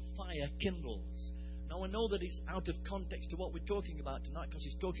little fire kindles." Now I know that it's out of context to what we're talking about tonight because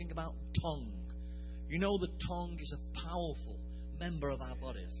he's talking about tongue. You know the tongue is a powerful member of our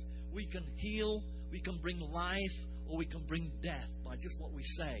bodies. We can heal, we can bring life, or we can bring death by just what we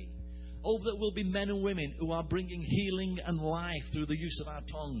say. Oh, there will be men and women who are bringing healing and life through the use of our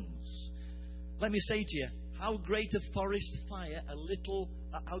tongues. Let me say to you, how great a forest a little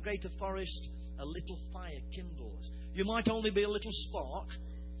fire kindles. You might only be a little spark,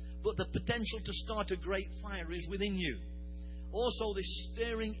 but the potential to start a great fire is within you. Also, this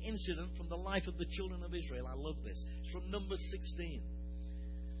stirring incident from the life of the children of Israel. I love this. It's from Numbers 16.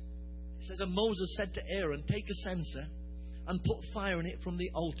 It says, "And Moses said to Aaron, take a censer and put fire in it from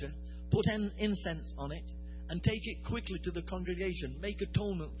the altar. Put an incense on it and take it quickly to the congregation. Make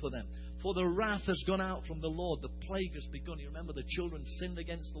atonement for them. For the wrath has gone out from the Lord. The plague has begun." You remember the children sinned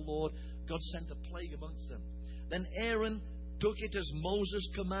against the Lord. God sent a plague amongst them. Then Aaron took it as Moses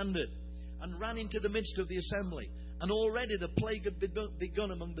commanded and ran into the midst of the assembly. And already the plague had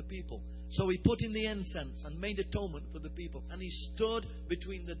begun among the people. So he put in the incense and made atonement for the people. And he stood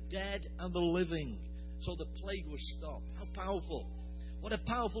between the dead and the living. So the plague was stopped. How powerful. What a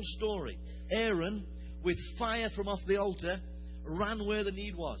powerful story. Aaron, with fire from off the altar, ran where the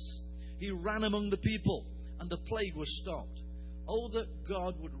need was. He ran among the people and the plague was stopped. Oh, that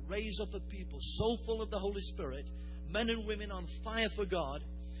God would raise up a people so full of the Holy Spirit, men and women on fire for God,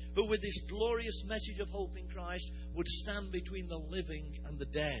 who with this glorious message of hope in Christ would stand between the living and the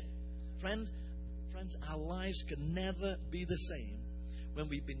dead. Friends, our lives can never be the same when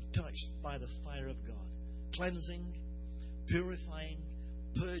we've been touched by the fire of God. Cleansing, purifying,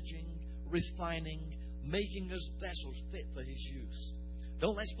 purging, refining, making us vessels fit for His use.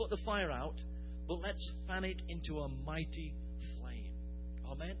 Don't let's put the fire out, but let's fan it into a mighty flame.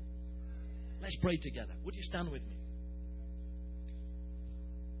 Amen? Let's pray together. Would you stand with me?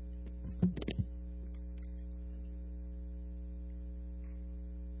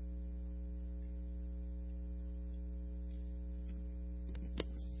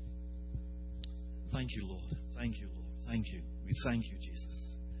 Thank you, Lord. Thank you, Lord. Thank you. We thank you,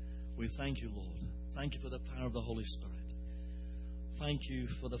 Jesus. We thank you, Lord. Thank you for the power of the Holy Spirit. Thank you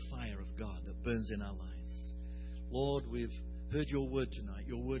for the fire of God that burns in our lives. Lord, we've heard your word tonight.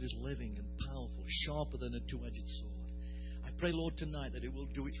 Your word is living and powerful, sharper than a two-edged sword. I pray, Lord, tonight that it will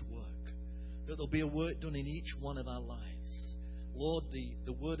do its work, that there'll be a work done in each one of our lives. Lord,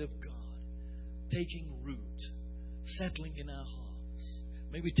 the word of God taking root, settling in our hearts.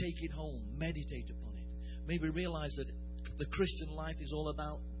 May we take it home, meditate upon it. May we realize that the Christian life is all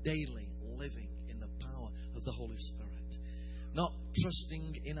about daily living in the power of the Holy Spirit. Not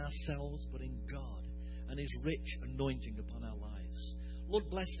trusting in ourselves, but in God and His rich anointing upon our lives. Lord,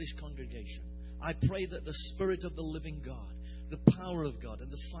 bless this congregation. I pray that the Spirit of the living God, the power of God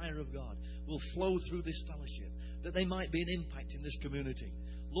and the fire of God will flow through this fellowship, that they might be an impact in this community.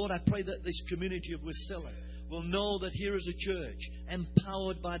 Lord, I pray that this community of Wasilla will know that here is a church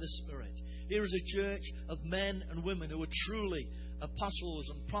empowered by the Spirit. Here is a church of men and women who are truly apostles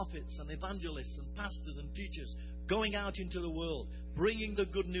and prophets and evangelists and pastors and teachers going out into the world, bringing the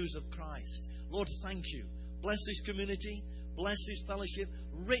good news of Christ. Lord, thank you. Bless this community. Bless this fellowship.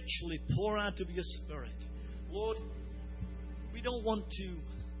 Richly pour out of your Spirit. Lord, we don't want to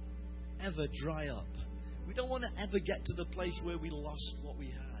ever dry up. We don't want to ever get to the place where we lost what we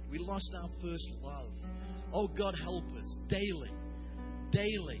had. We lost our first love. Oh God, help us daily,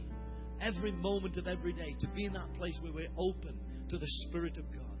 every moment of every day to be in that place where we're open to the Spirit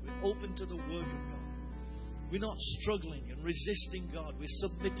of God. We're open to the work of God. We're not struggling and resisting God. We're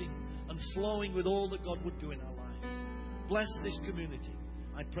submitting and flowing with all that God would do in our lives. Bless this community.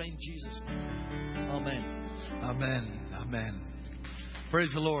 I pray in Jesus' name. Amen. Amen. Amen.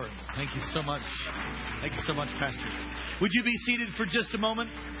 Praise the Lord. Thank you so much. Thank you so much, Pastor. Would you be seated for just a moment?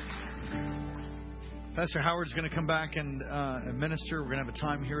 Pastor Howard's going to come back and minister. We're going to have a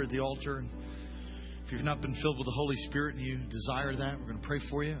time here at the altar. And if you've not been filled with the Holy Spirit and you desire that, we're going to pray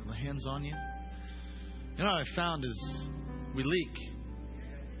for you and lay hands on you. You know what I found is we leak.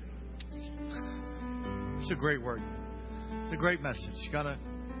 It's a great word. It's a great message. You gotta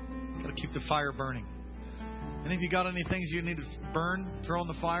keep the fire burning. And if you got any things you need to burn, throw in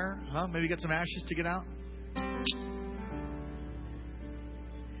the fire, huh? Maybe get some ashes to get out.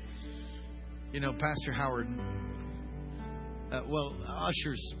 You know, Pastor Howard.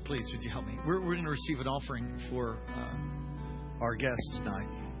 Ushers, please, would you help me? We're going to receive an offering for our guests tonight.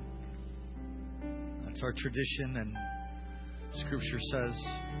 That's our tradition, and Scripture says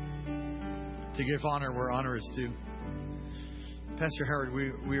to give honor where honor is due. Pastor Howard,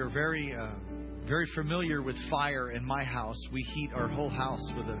 we are very familiar with fire in my house. We heat our whole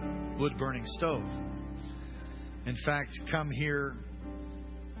house with a wood-burning stove. In fact, come here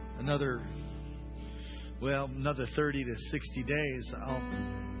another 30 to 60 days,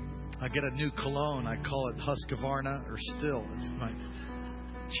 I'll get a new cologne. I call it Husqvarna or Still. It's my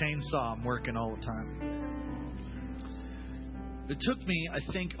chainsaw I'm working all the time. It took me, I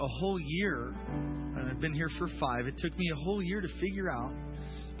think, a whole year, and I've been here for 5. It took me a whole year to figure out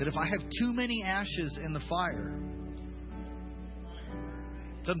that if I have too many ashes in the fire,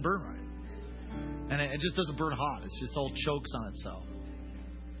 it doesn't burn right. And it just doesn't burn hot. It just all chokes on itself.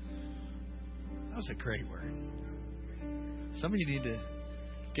 That was a great word. Some of you need to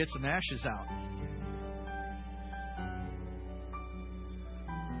get some ashes out.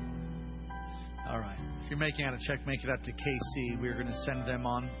 All right. If you're making out a check, make it out to KC. We're going to send them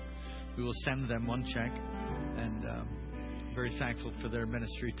on. We will send them one check. And very thankful for their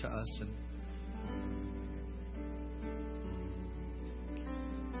ministry to us. And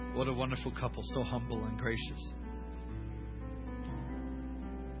what a wonderful couple. So humble and gracious.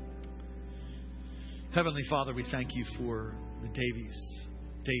 Heavenly Father, we thank you for the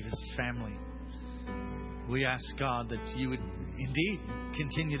Davis family. We ask, God, that you would indeed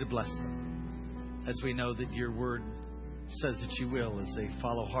continue to bless them, as we know that your word says that you will, as they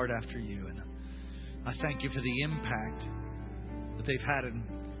follow hard after you. And I thank you for the impact that they've had in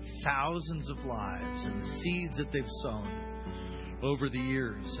thousands of lives and the seeds that they've sown over the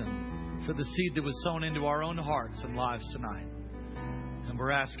years, and for the seed that was sown into our own hearts and lives tonight. And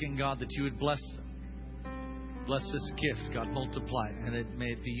we're asking, God, that you would bless them. Bless this gift, God, multiply it, and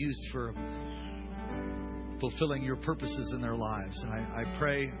may it be used for fulfilling your purposes in their lives. And I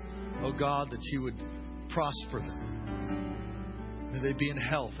pray, oh God, that you would prosper them. May they be in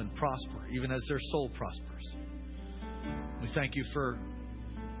health and prosper, even as their soul prospers. We thank you for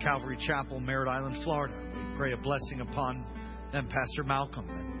Calvary Chapel, Merritt Island, Florida. We pray a blessing upon them, Pastor Malcolm,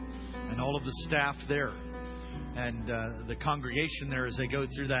 and all of the staff there, and the congregation there as they go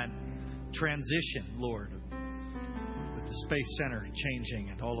through that transition, Lord, the Space Center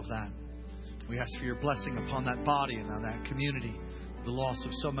changing and all of that. We ask for your blessing upon that body and on that community, the loss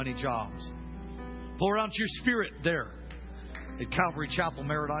of so many jobs. Pour out your Spirit there at Calvary Chapel,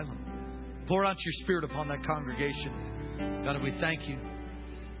 Merritt Island. Pour out your Spirit upon that congregation. God, and we thank you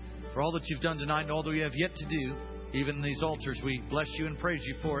for all that you've done tonight and all that we have yet to do, even in these altars. We bless you and praise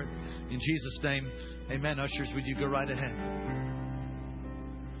you for it. In Jesus' name, amen. Ushers, would you go right ahead?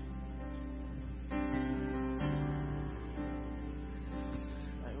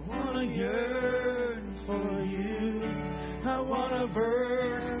 Yearn for you. I want to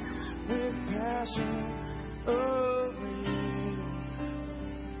burn with passion over you.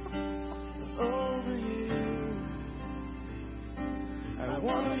 I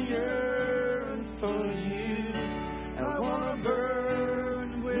want to yearn for you. I want to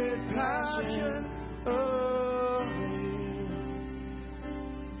burn with passion over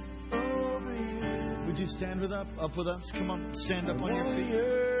you. Would you stand up with us? Come on, stand up on your feet.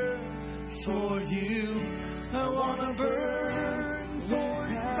 For you, I want to burn for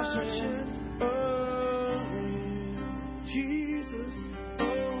passion. Jesus,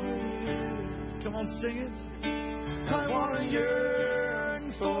 Come on, sing it. I want to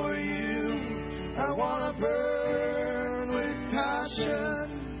yearn for you. I want to burn with passion.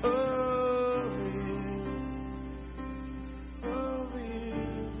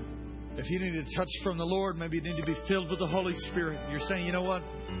 If you need a touch from the Lord, maybe you need to be filled with the Holy Spirit. You're saying, you know what?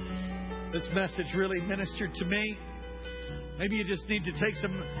 This message really ministered to me. Maybe you just need to take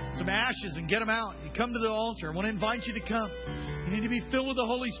some ashes and get them out. You come to the altar. I want to invite you to come. You need to be filled with the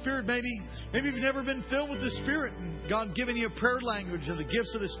Holy Spirit. Maybe you've never been filled with the Spirit, and God giving you a prayer language or the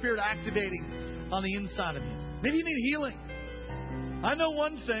gifts of the Spirit activating on the inside of you. Maybe you need healing. I know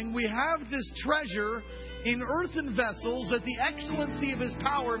one thing. We have this treasure in earthen vessels that the excellency of His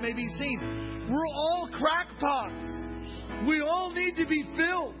power may be seen. We're all crackpots. We all need to be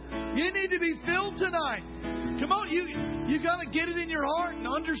filled. You need to be filled tonight. Come on, you got to get it in your heart and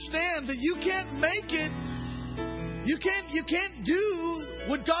understand that you can't make it. You can't do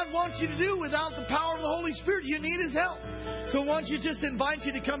what God wants you to do without the power of the Holy Spirit. You need His help. So why don't you just invite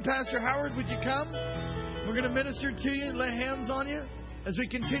you to come, Pastor Howard? Would you come? We're going to minister to you and lay hands on you as we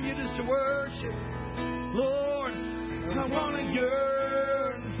continue just to worship. Lord, I want to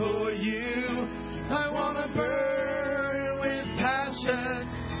yearn for you. I want to burn with passion.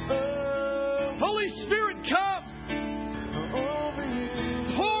 Holy Spirit, come.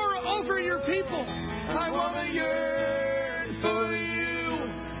 Pour over your people. I want to yearn for you.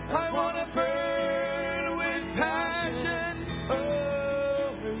 I want to burn with passion.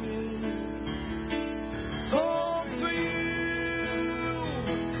 Oh, for you.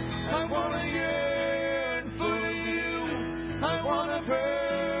 I want to yearn for you. I want to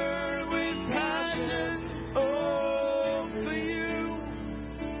burn with passion. Oh, for you.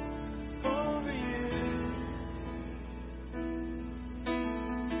 Oh, for you.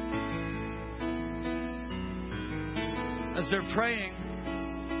 As they're praying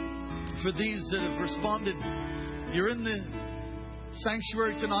for these that have responded, you're in the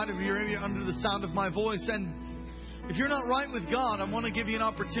sanctuary tonight, if you're under the sound of my voice, and if you're not right with God, I want to give you an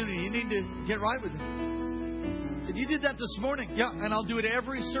opportunity. You need to get right with Him. Said, you did that this morning. Yeah, and I'll do it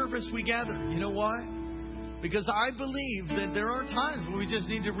every service we gather. You know why? Because I believe that there are times where we just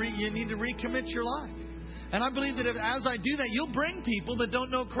need to you need to recommit your life. And I believe that as I do that, you'll bring people that don't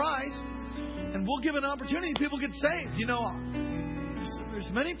know Christ, and we'll give an opportunity. People get saved. You know, there's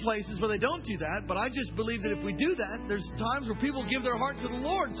many places where they don't do that, but I just believe that if we do that, there's times where people give their heart to the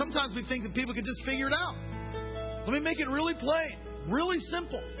Lord. Sometimes we think that people can just figure it out. Let me make it really plain, really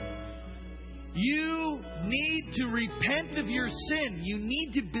simple. You need to repent of your sin. You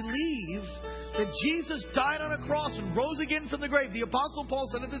need to believe that Jesus died on a cross and rose again from the grave. The Apostle Paul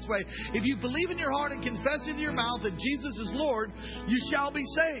said it this way: if you believe in your heart and confess with your mouth that Jesus is Lord, you shall be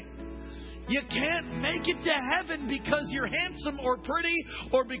saved. You can't make it to heaven because you're handsome or pretty,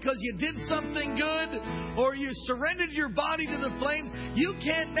 or because you did something good, or you surrendered your body to the flames. You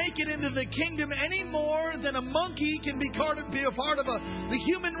can't make it into the kingdom any more than a monkey can be a part of the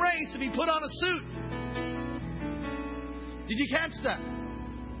human race if he put on a suit. Did you catch that?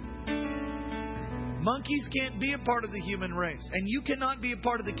 Monkeys can't be a part of the human race. And you cannot be a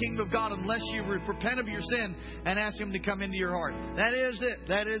part of the kingdom of God unless you repent of your sin and ask Him to come into your heart. That is it.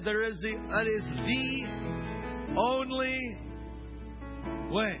 That is the only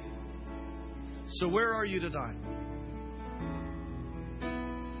way. So where are you tonight?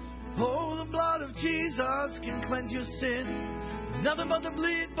 Oh, the blood of Jesus can cleanse your sin. Nothing but the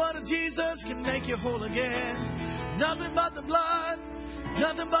blood of Jesus can make you whole again. Nothing but the blood.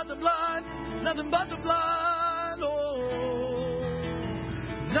 Nothing but the blood. Nothing but the blood. Oh,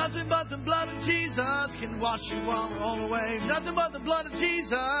 nothing but the blood of Jesus can wash you all away. Nothing but the blood of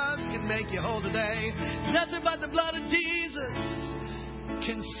Jesus can make you whole today. Nothing but the blood of Jesus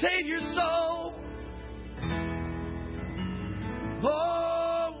can save your soul.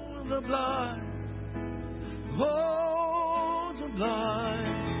 Oh, the blood. Oh, the blood.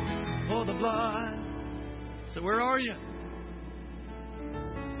 Oh, the blood. So where are you?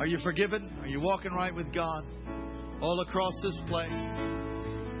 Are you forgiven? Are you walking right with God? All across this place.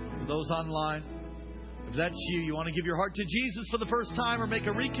 For those online, if that's you, you want to give your heart to Jesus for the first time or make a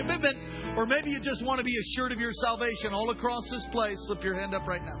recommitment, or maybe you just want to be assured of your salvation all across this place, slip your hand up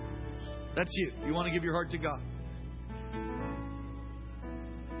right now. That's you. You want to give your heart to God.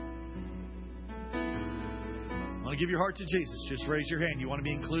 Want to give your heart to Jesus? Just raise your hand. You want to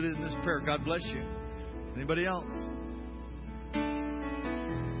be included in this prayer. God bless you. Anybody else?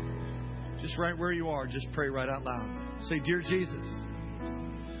 Just right where you are, just pray right out loud. Say, Dear Jesus,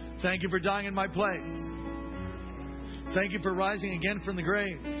 thank you for dying in my place. Thank you for rising again from the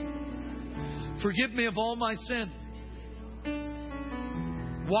grave. Forgive me of all my sin.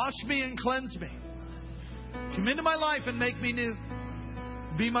 Wash me and cleanse me. Come into my life and make me new.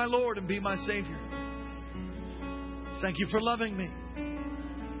 Be my Lord and be my Savior. Thank you for loving me.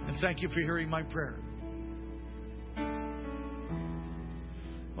 And thank you for hearing my prayer.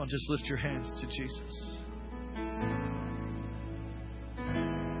 Well, just lift your hands to Jesus.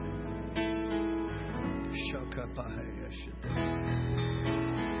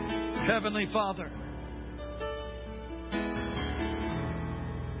 Heavenly Father,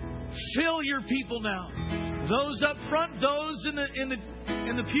 fill your people now. Those up front, those in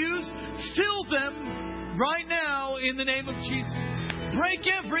the pews, fill them right now in the name of Jesus. Break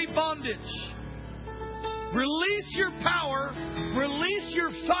every bondage. Release your power. Release your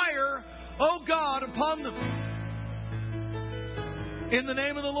fire, oh God, upon them. In the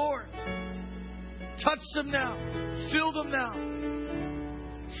name of the Lord. Touch them now. Fill them now.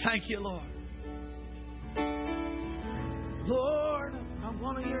 Thank you, Lord. Lord, I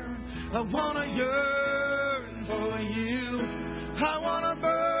want to yearn. I want to yearn for you. I want to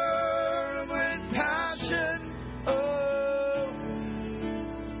burn with passion.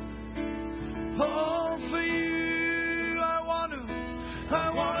 Oh, for you. I want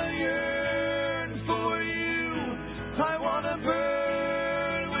to yearn for you. I want to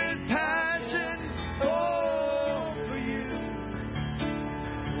burn with passion. Oh, for you.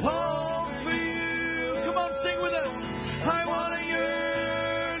 Oh, for you. Come on, sing with us. I want to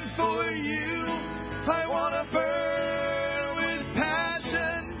yearn for you. I want to burn with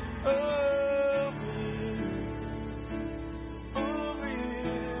passion. Oh, for you.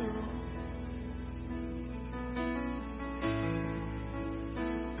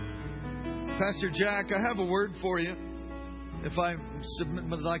 Pastor Jack, I have a word for you. If I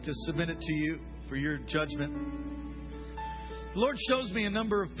would like to submit it to you for your judgment. The Lord shows me a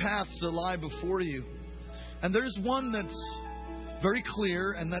number of paths that lie before you. And there's one that's very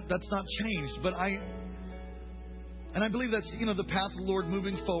clear and that's not changed. But I believe that's, the path of the Lord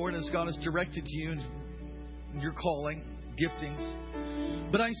moving forward as God has directed to you in your calling,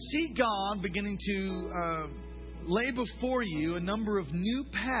 giftings. But I see God beginning to lay before you a number of new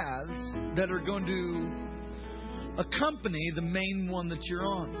paths that are going to accompany the main one that you're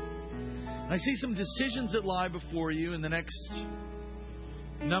on. And I see some decisions that lie before you in the next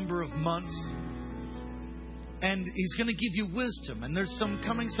number of months. And He's going to give you wisdom. And there's some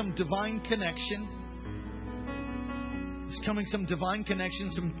divine connection. There's coming some divine connection,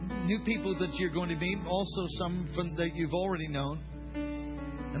 some new people that you're going to meet, also some that you've already known.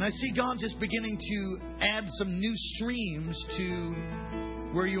 And I see God just beginning to add some new streams to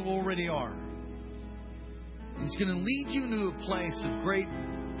where you already are. He's going to lead you into a place of great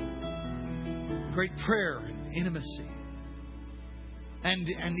prayer and intimacy. And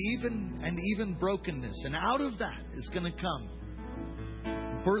even brokenness. And out of that is going to come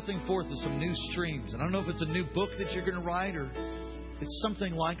birthing forth of some new streams. And I don't know if it's a new book that you're going to write or it's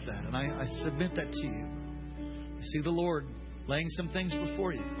something like that. And I submit that to you. You see the Lord laying some things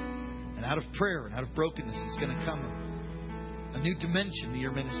before you. And out of prayer and out of brokenness is going to come a new dimension to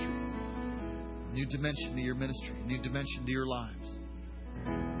your ministry. A new dimension to your ministry. A new dimension to your lives.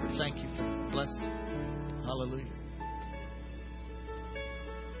 We thank you for it. Bless you. Hallelujah.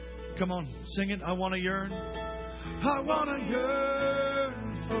 Come on, sing it. I want to yearn. I want to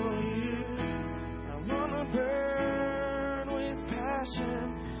yearn for you. I want to burn with passion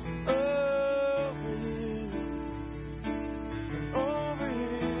over you. Over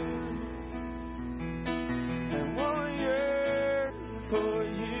you. I want to yearn for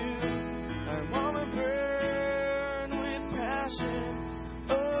you. I want to burn with passion.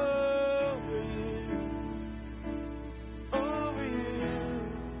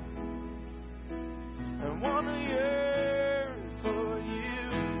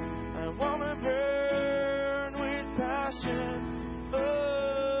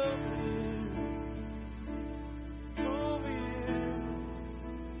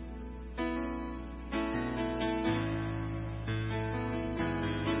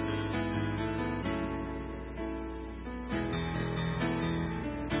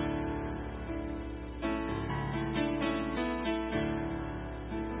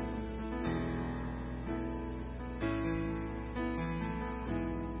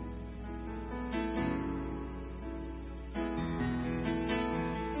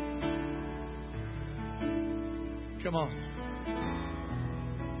 Come on.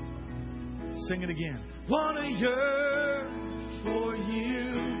 Sing it again. Wanna yearn for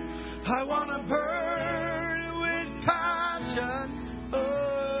you. I wanna burn with passion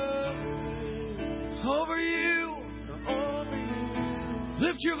over you.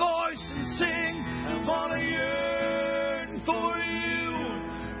 lift your voice and sing. I want to yearn for you.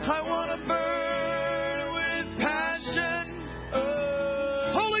 I want to burn with passion.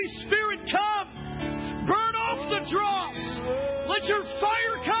 Holy Spirit, come. Burn off the dross. Let your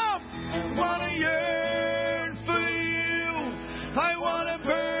fire come. I want to yearn for you. I want to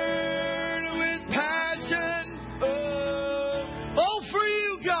burn with passion. All for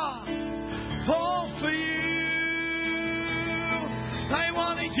you, God. All for you. I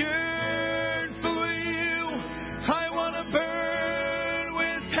want to yearn for you. I want to burn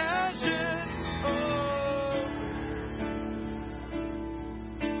with passion.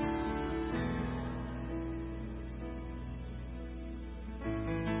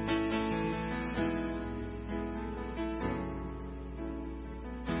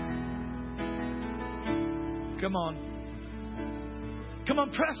 Come on. Come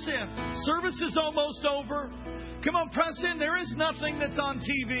on, press in. Service is almost over. Come on, press in. There is nothing that's on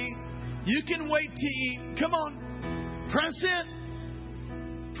TV. You can wait to eat. Come on. Press in.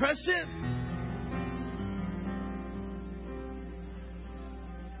 Press in.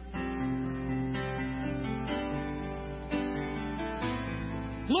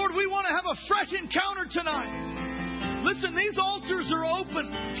 Lord, we want to have a fresh encounter tonight. Listen, these altars are open.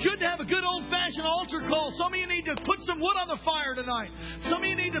 It's good to have a good old-fashioned altar call. Some of you need to put some wood on the fire tonight. Some of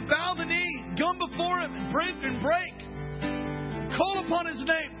you need to bow the knee, come before Him, and break. Call upon His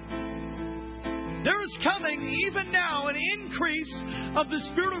name. There is coming, even now, an increase of the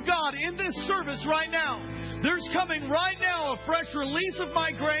Spirit of God in this service right now. There's coming right now a fresh release of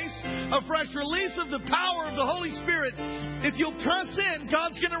my grace, a fresh release of the power of the Holy Spirit. If you'll press in,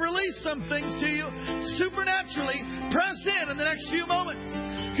 God's going to release some things to you supernaturally. Press in the next few moments.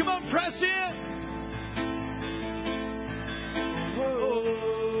 Come on, press in. Whoa,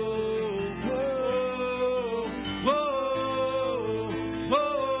 whoa, whoa,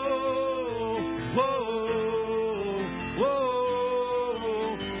 whoa, whoa, whoa,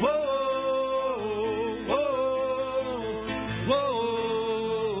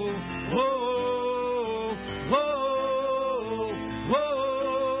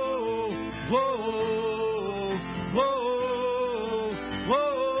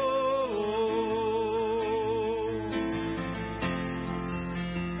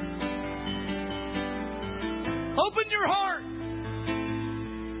 Open your heart.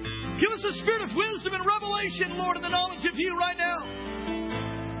 Give us a spirit of wisdom and revelation, Lord, in the knowledge of you right now.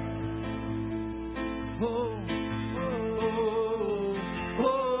 Oh.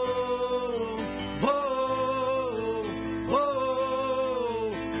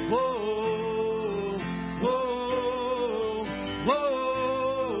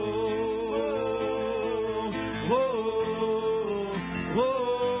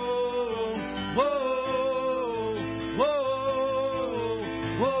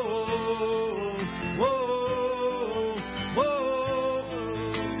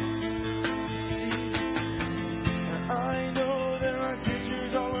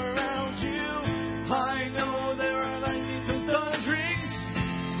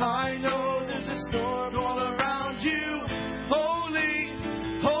 I know there's a storm all around you. Holy,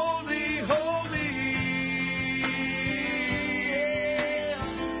 holy, holy.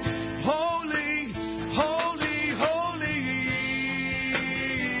 Holy, holy, holy.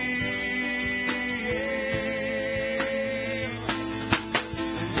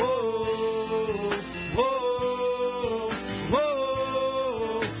 Whoa, whoa, whoa,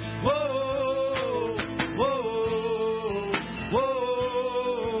 whoa, whoa,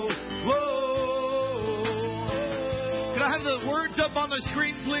 whoa. Can I have the words up on the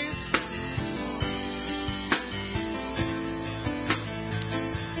screen, please?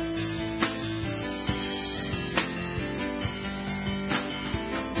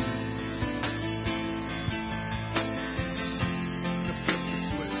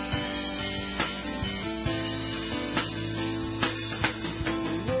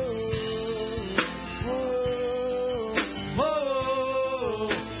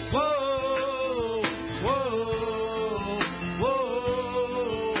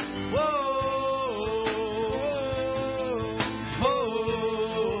 Whoa.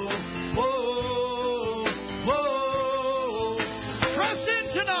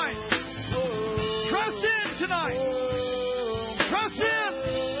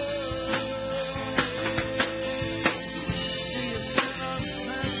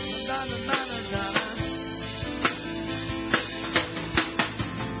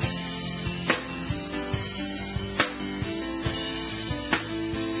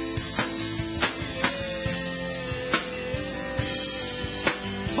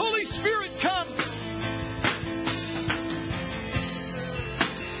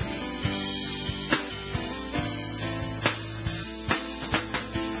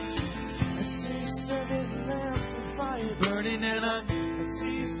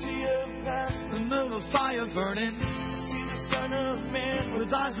 fire burning. I see the Son of Man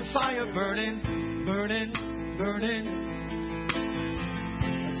with eyes of fire burning, burning, burning.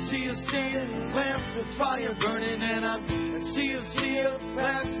 I see a sea of lamps of fire burning, and I see a sea of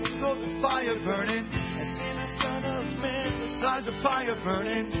glass with golden fire burning. I see the Son of Man with eyes of fire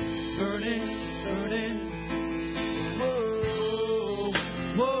burning, burning, burning. Whoa,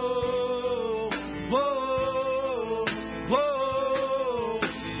 whoa, whoa.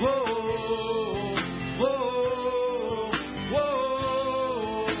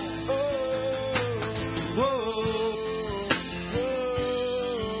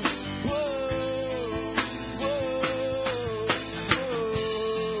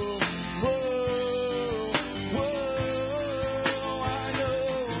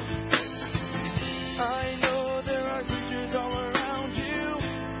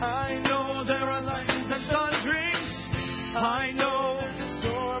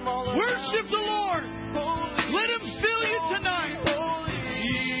 Worship the Lord. Let Him fill you tonight.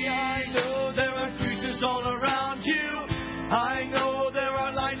 I know there are creatures all around you. I know there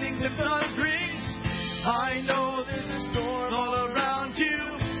are lightnings and thunderings. I know there's a storm all around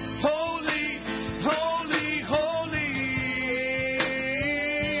you. Holy, holy, holy.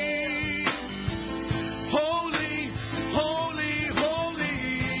 Holy, holy, holy.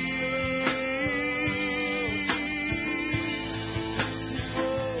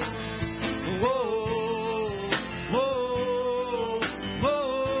 Whoa.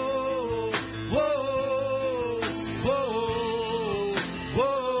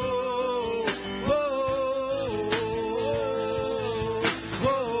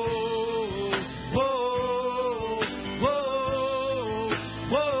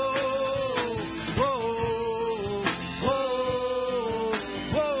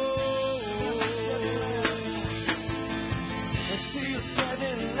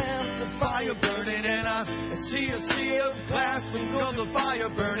 Fire burning, and I see a sea of glass with golden fire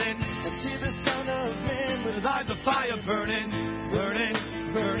burning. I see the Son of Man with eyes of fire burning, burning,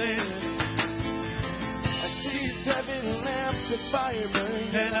 burning. I see 7 lamps of fire burning,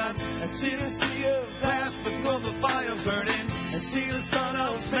 and I see the sea of glass with golden fire burning. I see the Son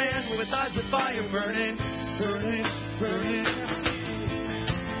of Man with eyes of fire burning, burning, burning.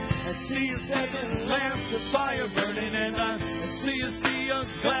 I see 7 lamps of fire burning, and I see a sea of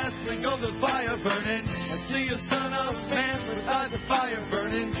glass with golden fire burning. I see a Son of Man with eyes of fire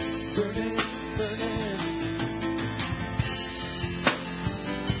burning, burning, burning.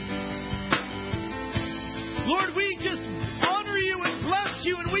 Lord, we just honor you and bless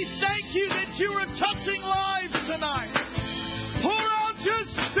you, and we thank you that you are touching lives tonight. Pour out your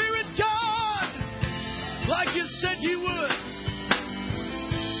Spirit, God, like you said you would.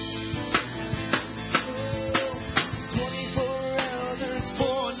 24 elders,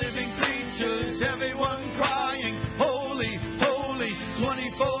 4 living creatures, everyone crying, holy, holy.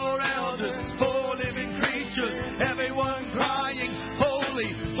 24 elders, 4 living creatures, everyone crying,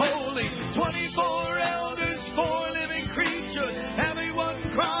 holy, holy. 24 elders, 4 living creatures, everyone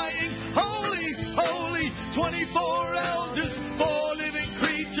crying, holy, holy. 24 elders, 4 living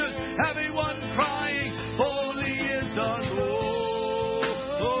creatures, everyone crying, holy is the Lord.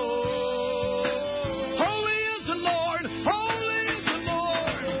 Holy is the Lord. Holy is the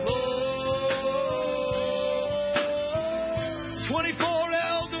Lord. 24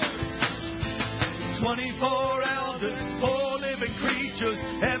 elders. 24 elders, 4 living creatures,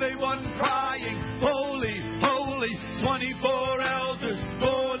 everyone crying, holy, holy. 24 elders,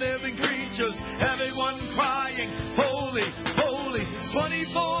 4 living creatures, everyone crying, holy, holy.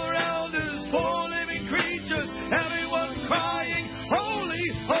 24 elders, 4 living creatures, everyone crying, holy,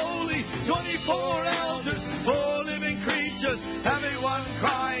 holy. 24 elders, 4 living creatures, everyone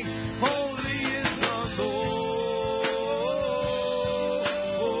crying, holy is the Lord.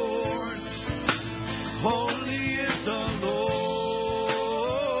 Holy is the Lord.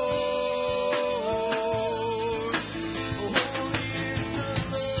 Holy is the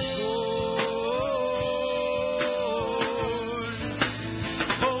Lord.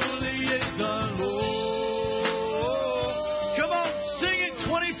 Holy is the Lord. Come on, sing it.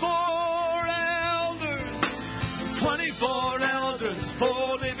 24 elders. 24 elders,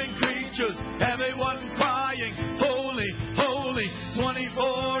 4 living creatures, everyone crying, holy, holy.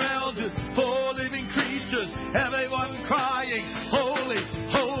 24 elders, 4 living creatures, everyone crying, holy,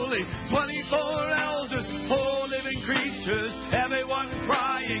 holy. 24 elders, 4 living creatures, everyone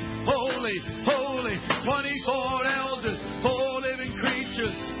crying, holy, holy. 24 elders, 4 living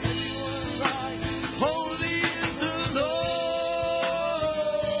creatures, everyone crying, holy is the Lord.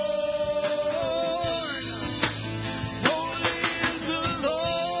 Holy is the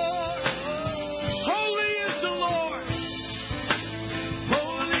Lord.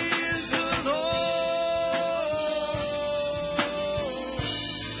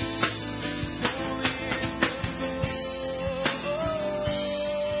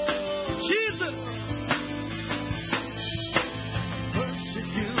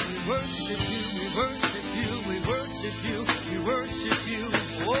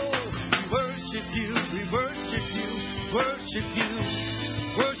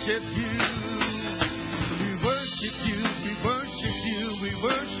 worship you. We worship you. We worship you. We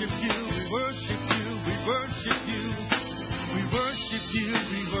worship you. We worship you. We worship you. We worship you.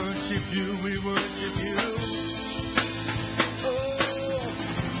 We worship you. We worship you. Oh,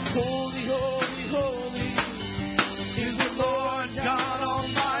 holy, holy, holy is the Lord God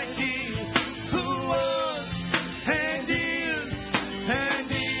Almighty, who was and is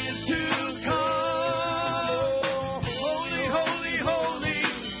to come. Holy, holy, holy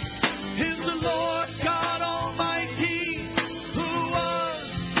is the Lord God Almighty, who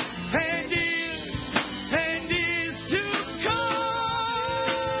was and is to come.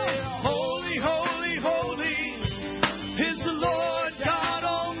 Holy, holy, holy is the Lord God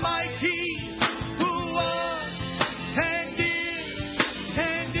Almighty, who was and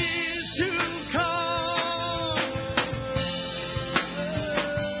is to come.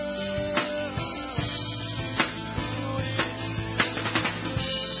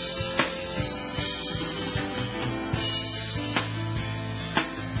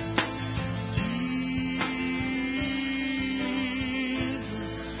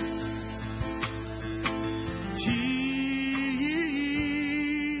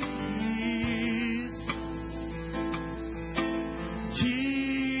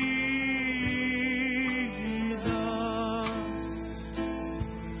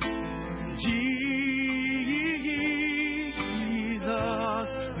 Jesus,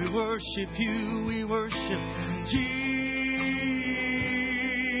 we worship you, we worship Jesus.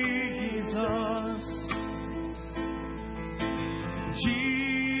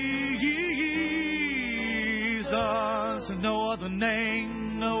 Jesus, no other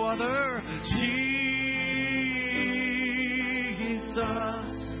name, no other Jesus.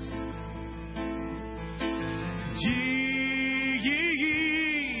 Jesus,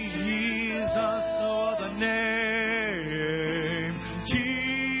 no other name. Jesus,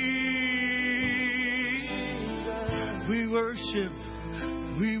 we worship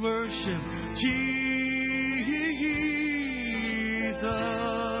Jesus.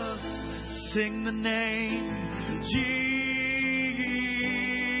 Sing the name Jesus.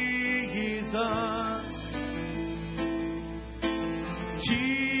 Jesus.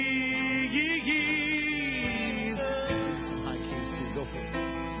 Some high keys too. Go for it.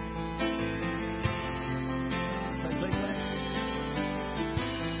 Play.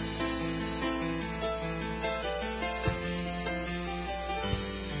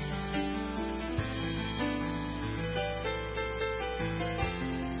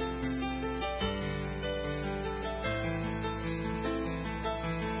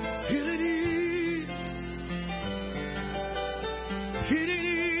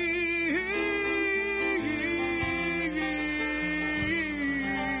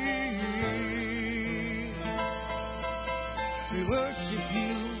 We worship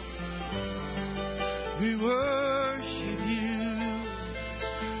you. We worship you.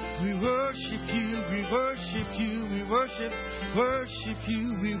 We worship you. We worship you.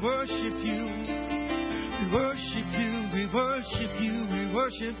 We worship you. We worship you. We worship you. We worship you. We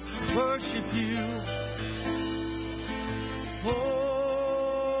worship you. Oh,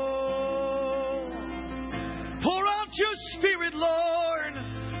 pour out your Spirit, Lord.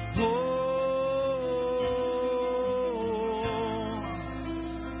 Oh.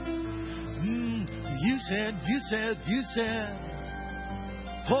 You said,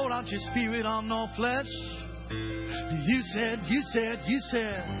 pour out your Spirit on all flesh. You said, you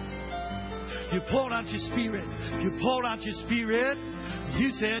poured out your Spirit. You poured out your Spirit.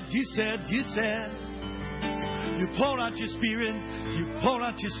 You said, you poured out your Spirit. You poured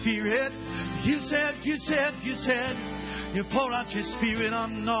out your Spirit. You said, you poured out your Spirit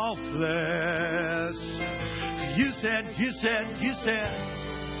on all flesh. You said,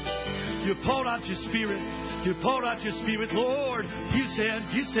 you poured out your Spirit. You poured out your Spirit, Lord. You said,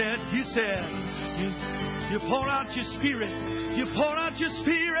 you poured out your Spirit. You poured out your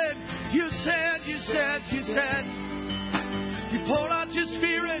Spirit. You said, you poured out your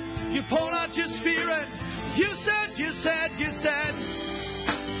Spirit. You poured out your Spirit. You said, you poured out your Spirit.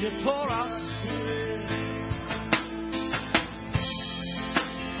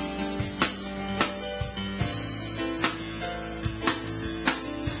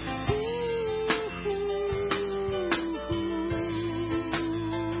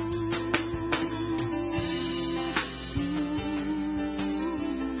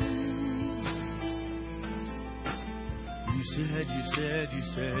 You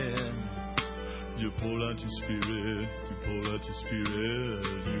said, you poured out your Spirit. You poured out your Spirit.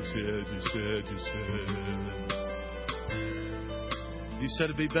 You said. You said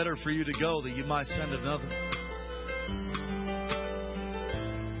it'd be better for you to go, that you might send another.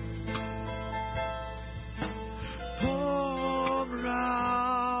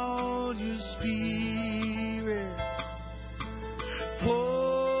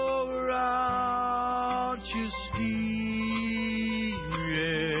 your Spirit.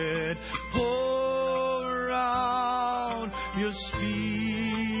 Pour out your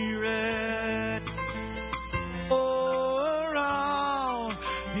Spirit. Pour out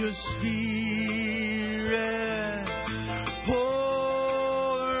your Spirit.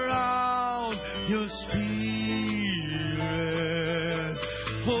 Pour out your Spirit.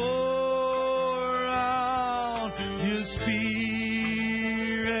 Pour out your Spirit.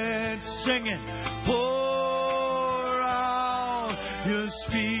 Sing it. Pour out your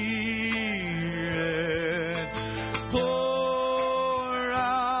Spirit. Pour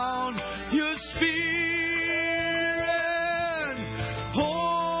out your Spirit.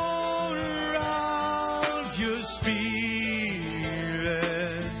 Pour out your Spirit.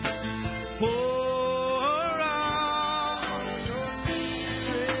 Pour out your Spirit.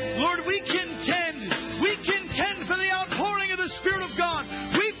 Lord, we contend for the outpouring of the Spirit of God.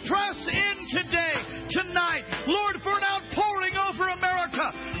 We press in today, tonight, Lord, for an outpouring over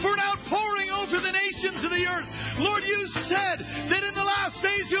America, for an outpouring over the nations of the earth. Lord, you said that in the last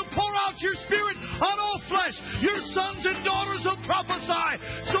days you'll pour out your Spirit on all flesh. Your sons and daughters will prophesy.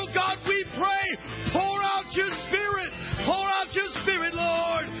 So, God, we pray, pour out your Spirit. Pour out your Spirit,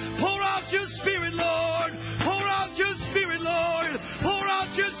 Lord. Pour out your Spirit, Lord. Pour out your Spirit, Lord. Pour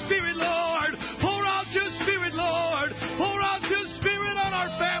out your Spirit, Lord. Pour out your Spirit, Lord. Pour out your Spirit on our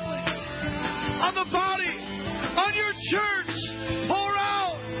families, on the body, on your church. Pour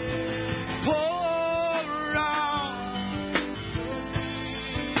out. Pour out.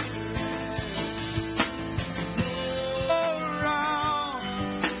 Pour out.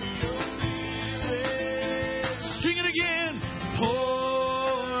 Sing it again.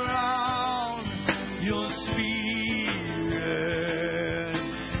 Pour out your Spirit.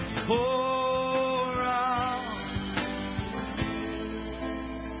 Pour out.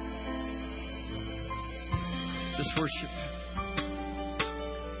 Just worship.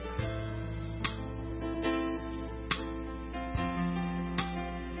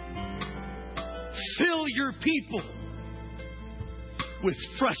 Fill your people with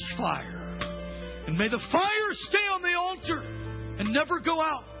fresh fire. And may the fire stay on the altar and never go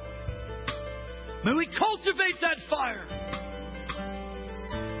out. May we cultivate that fire.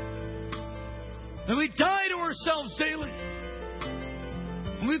 May we die to ourselves daily.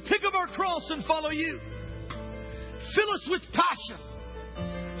 And we pick up our cross and follow you. Fill us with passion.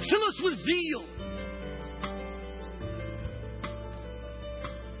 Fill us with zeal.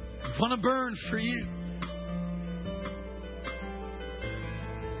 We want to burn for you.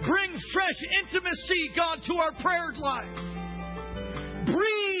 Bring fresh intimacy, God, to our prayer life.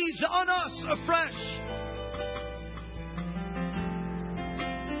 Breathe on us afresh.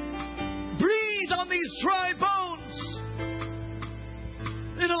 Breathe on these dry bones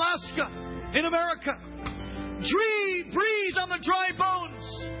in Alaska, in America. Breathe on the dry bones.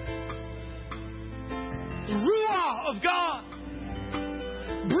 Ruah of God.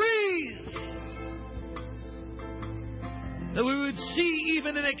 Breathe. That we would see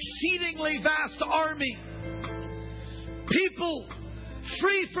even an exceedingly vast army. People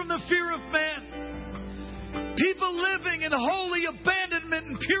free from the fear of man. People living in holy abandonment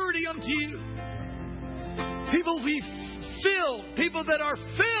and purity unto you. People be filled. People that are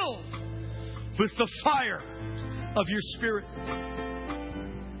filled with the fire of your Spirit.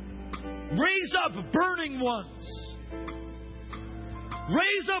 Raise up burning ones.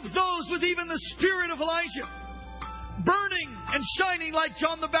 Raise up those with even the spirit of Elijah. Burning and shining like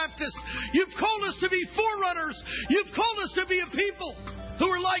John the Baptist. You've called us to be forerunners. You've called us to be a people who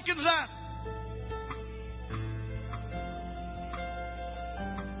are likened to that.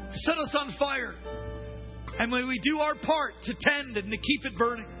 Set us on fire. And may we do our part to tend and to keep it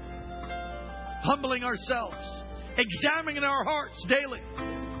burning. Humbling ourselves. Examining our hearts daily.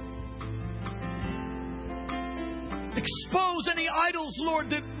 Expose any idols, Lord,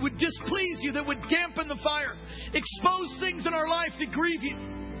 that would displease you, that would dampen the fire. Expose things in our life that grieve you.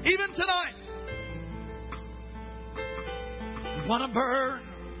 Even tonight. We want to burn.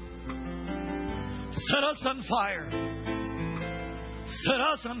 Set us on fire. Set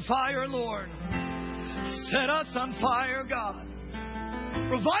us on fire, Lord. Set us on fire, God.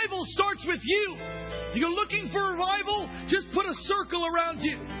 Revival starts with you. You're looking for revival? Just put a circle around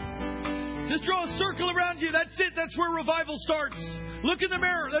you. Just draw a circle around you. That's it. That's where revival starts. Look in the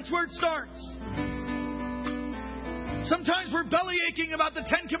mirror. That's where it starts. Sometimes we're belly aching about the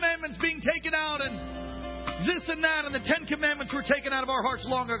 10 Commandments being taken out and this and that. And the 10 Commandments were taken out of our hearts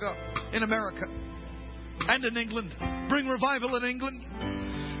long ago in America and in England. Bring revival in England.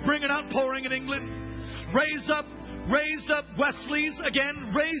 Bring an outpouring in England. Raise up Wesleys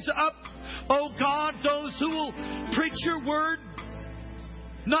again. Raise up Oh God, those who will preach your word,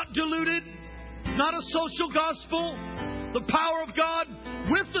 not diluted, not a social gospel, the power of God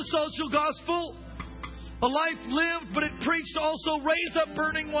with the social gospel, a life lived, but it preached also. Raise up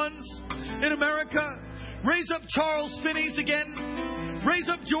burning ones in America. Raise up Charles Finney's again. Raise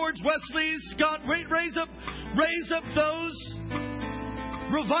up George Wesley's. God, raise up those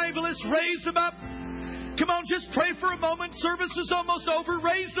revivalists. Raise them up. Come on, just pray for a moment. Service is almost over.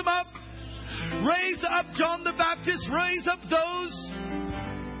 Raise them up. Raise up John the Baptist. Raise up those.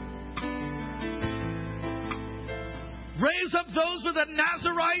 Raise up those with a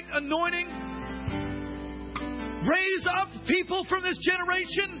Nazarite anointing. Raise up people from this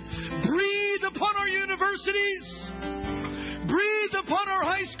generation. Breathe upon our universities. Breathe upon our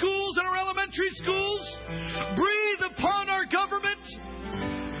high schools and our elementary schools. Breathe upon our government.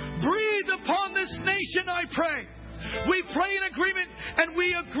 Breathe upon this nation, I pray. We pray in agreement and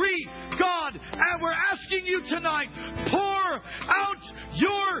we agree, God, and we're asking you tonight, pour out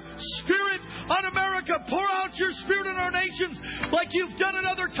your Spirit on America. Pour out your Spirit in our nations like you've done in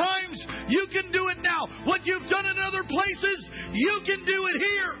other times. You can do it now. What you've done in other places, you can do it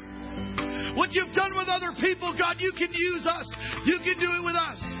here. What you've done with other people, God, you can use us. You can do it with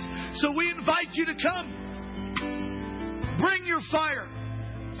us. So we invite you to come. Bring your fire.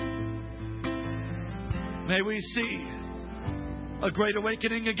 May we see a great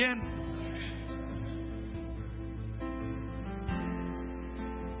awakening again.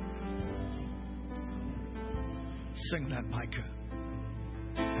 Sing that, Micah.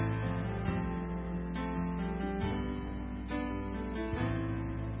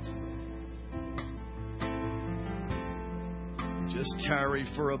 Just tarry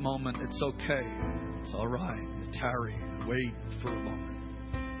for a moment. It's okay. It's all right. Tarry. Wait for a moment.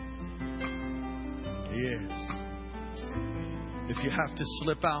 Yes. If you have to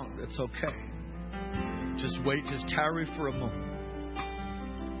slip out, it's okay. Just wait. Just tarry for a moment.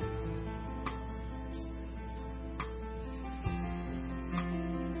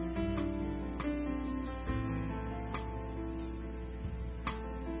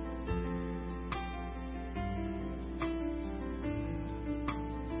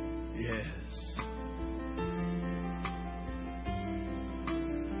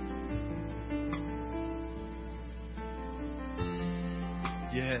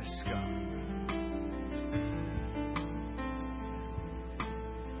 Yes, God.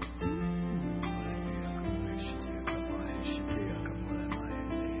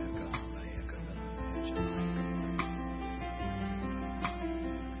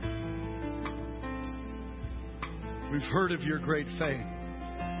 We've heard of your great fame.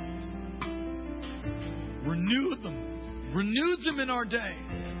 Renew them. Renew them in our day.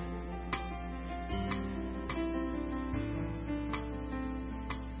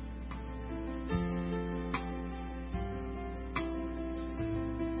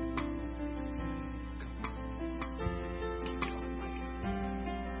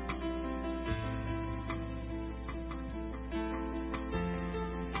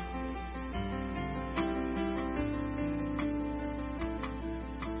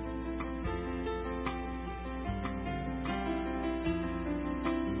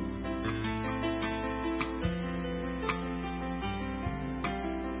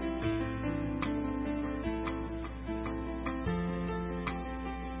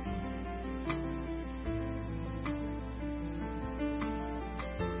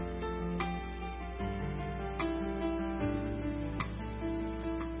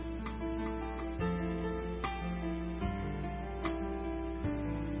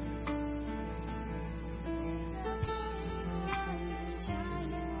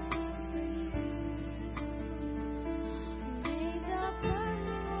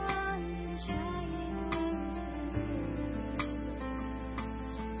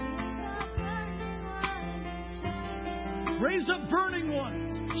 Raise up burning ones,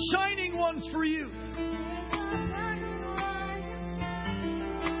 shining ones for you.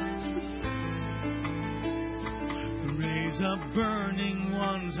 Raise up burning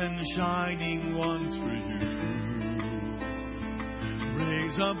ones and shining ones for you.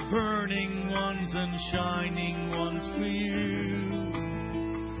 Raise up burning ones and shining ones for you.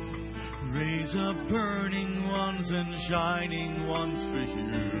 Raise up burning ones and shining ones for you.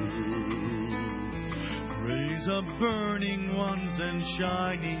 Raise up burning ones and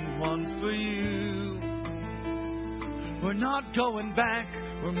shining ones for you. We're not going back.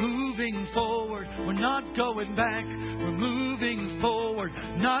 We're moving forward. We're not going back. We're moving forward.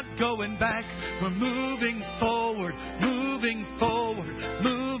 Not going back. We're moving forward. Moving forward.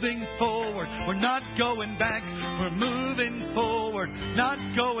 Moving forward. We're not going back. We're moving forward. Not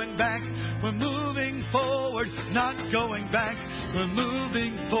going back. We're moving forward. Not going back. We're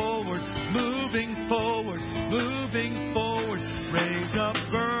moving forward. Moving forward. Moving forward. Raise up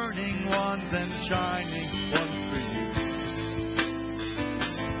burning ones and shining ones for you.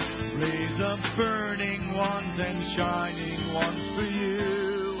 Raise up burning ones and shining ones for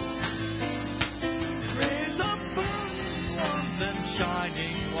you. Raise up burning ones and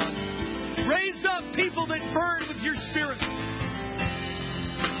shining ones. Raise up people that burn with your Spirit.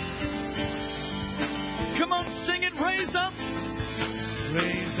 Come on, sing it. Raise up.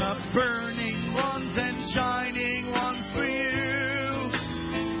 Raise up burning ones and shining ones for you.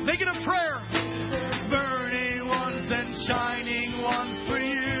 Make it a prayer. Burning ones and shining ones for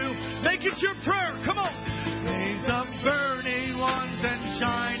you. Make it your prayer. Come on. Raise up burning ones and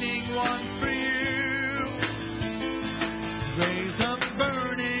shining ones for you. Raise up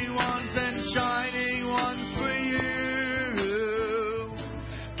burning ones and shining ones for you.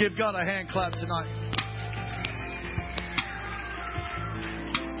 Give God a hand clap tonight.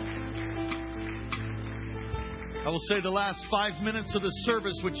 I will say the last 5 minutes of the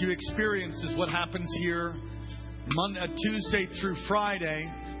service, what you experience is what happens here Tuesday through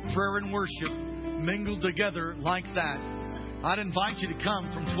Friday. Prayer and worship mingled together like that. I'd invite you to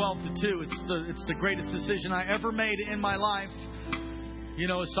come from 12 to 2. It's the greatest decision I ever made in my life. You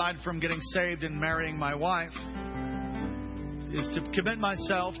know, aside from getting saved and marrying my wife, is to commit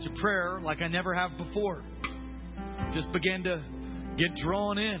myself to prayer like I never have before. Just begin to get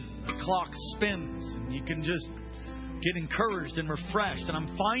drawn in. The clock spins and you can just get encouraged and refreshed. And I'm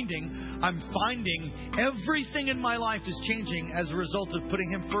finding everything in my life is changing as a result of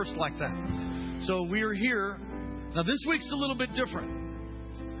putting Him first like that. So we are here. Now this week's a little bit different.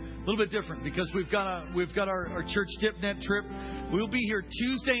 A little bit different because we've got our church dipnet trip. We'll be here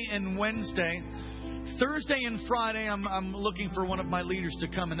Tuesday and Wednesday. Thursday and Friday, I'm looking for one of my leaders to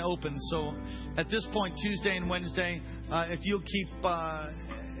come and open. So at this point, Tuesday and Wednesday, if you'll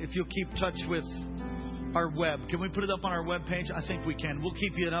keep touch with our web. Can we put it up on our web page? I think we can. We'll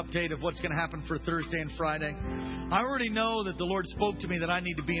keep you an update of what's going to happen for Thursday and Friday. I already know that the Lord spoke to me that I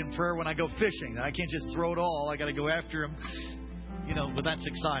need to be in prayer when I go fishing. That I can't just throw it all. I got to go after Him. You know, but that's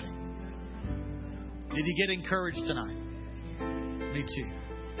exciting. Did you get encouraged tonight? Me too.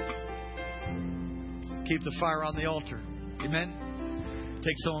 Keep the fire on the altar. Amen?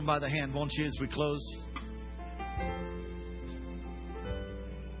 Take someone by the hand, won't you, as we close?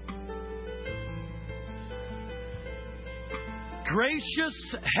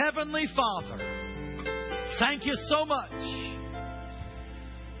 Gracious Heavenly Father, thank you so much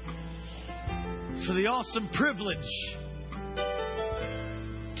for the awesome privilege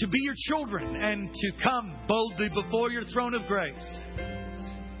to be your children and to come boldly before your throne of grace.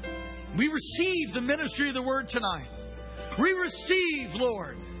 We receive the ministry of the Word tonight. We receive,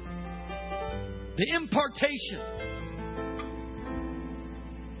 Lord, the impartation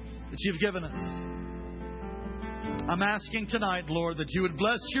that you've given us. I'm asking tonight, Lord, that you would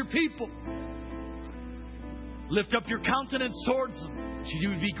bless your people. Lift up your countenance towards them. That you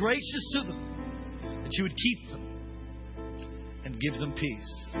would be gracious to them. That you would keep them and give them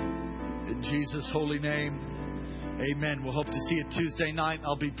peace. In Jesus' holy name, amen. We'll hope to see you Tuesday night.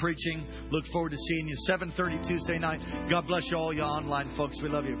 I'll be preaching. Look forward to seeing you 7:30 Tuesday night. God bless you all, you online folks. We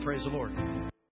love you. Praise the Lord.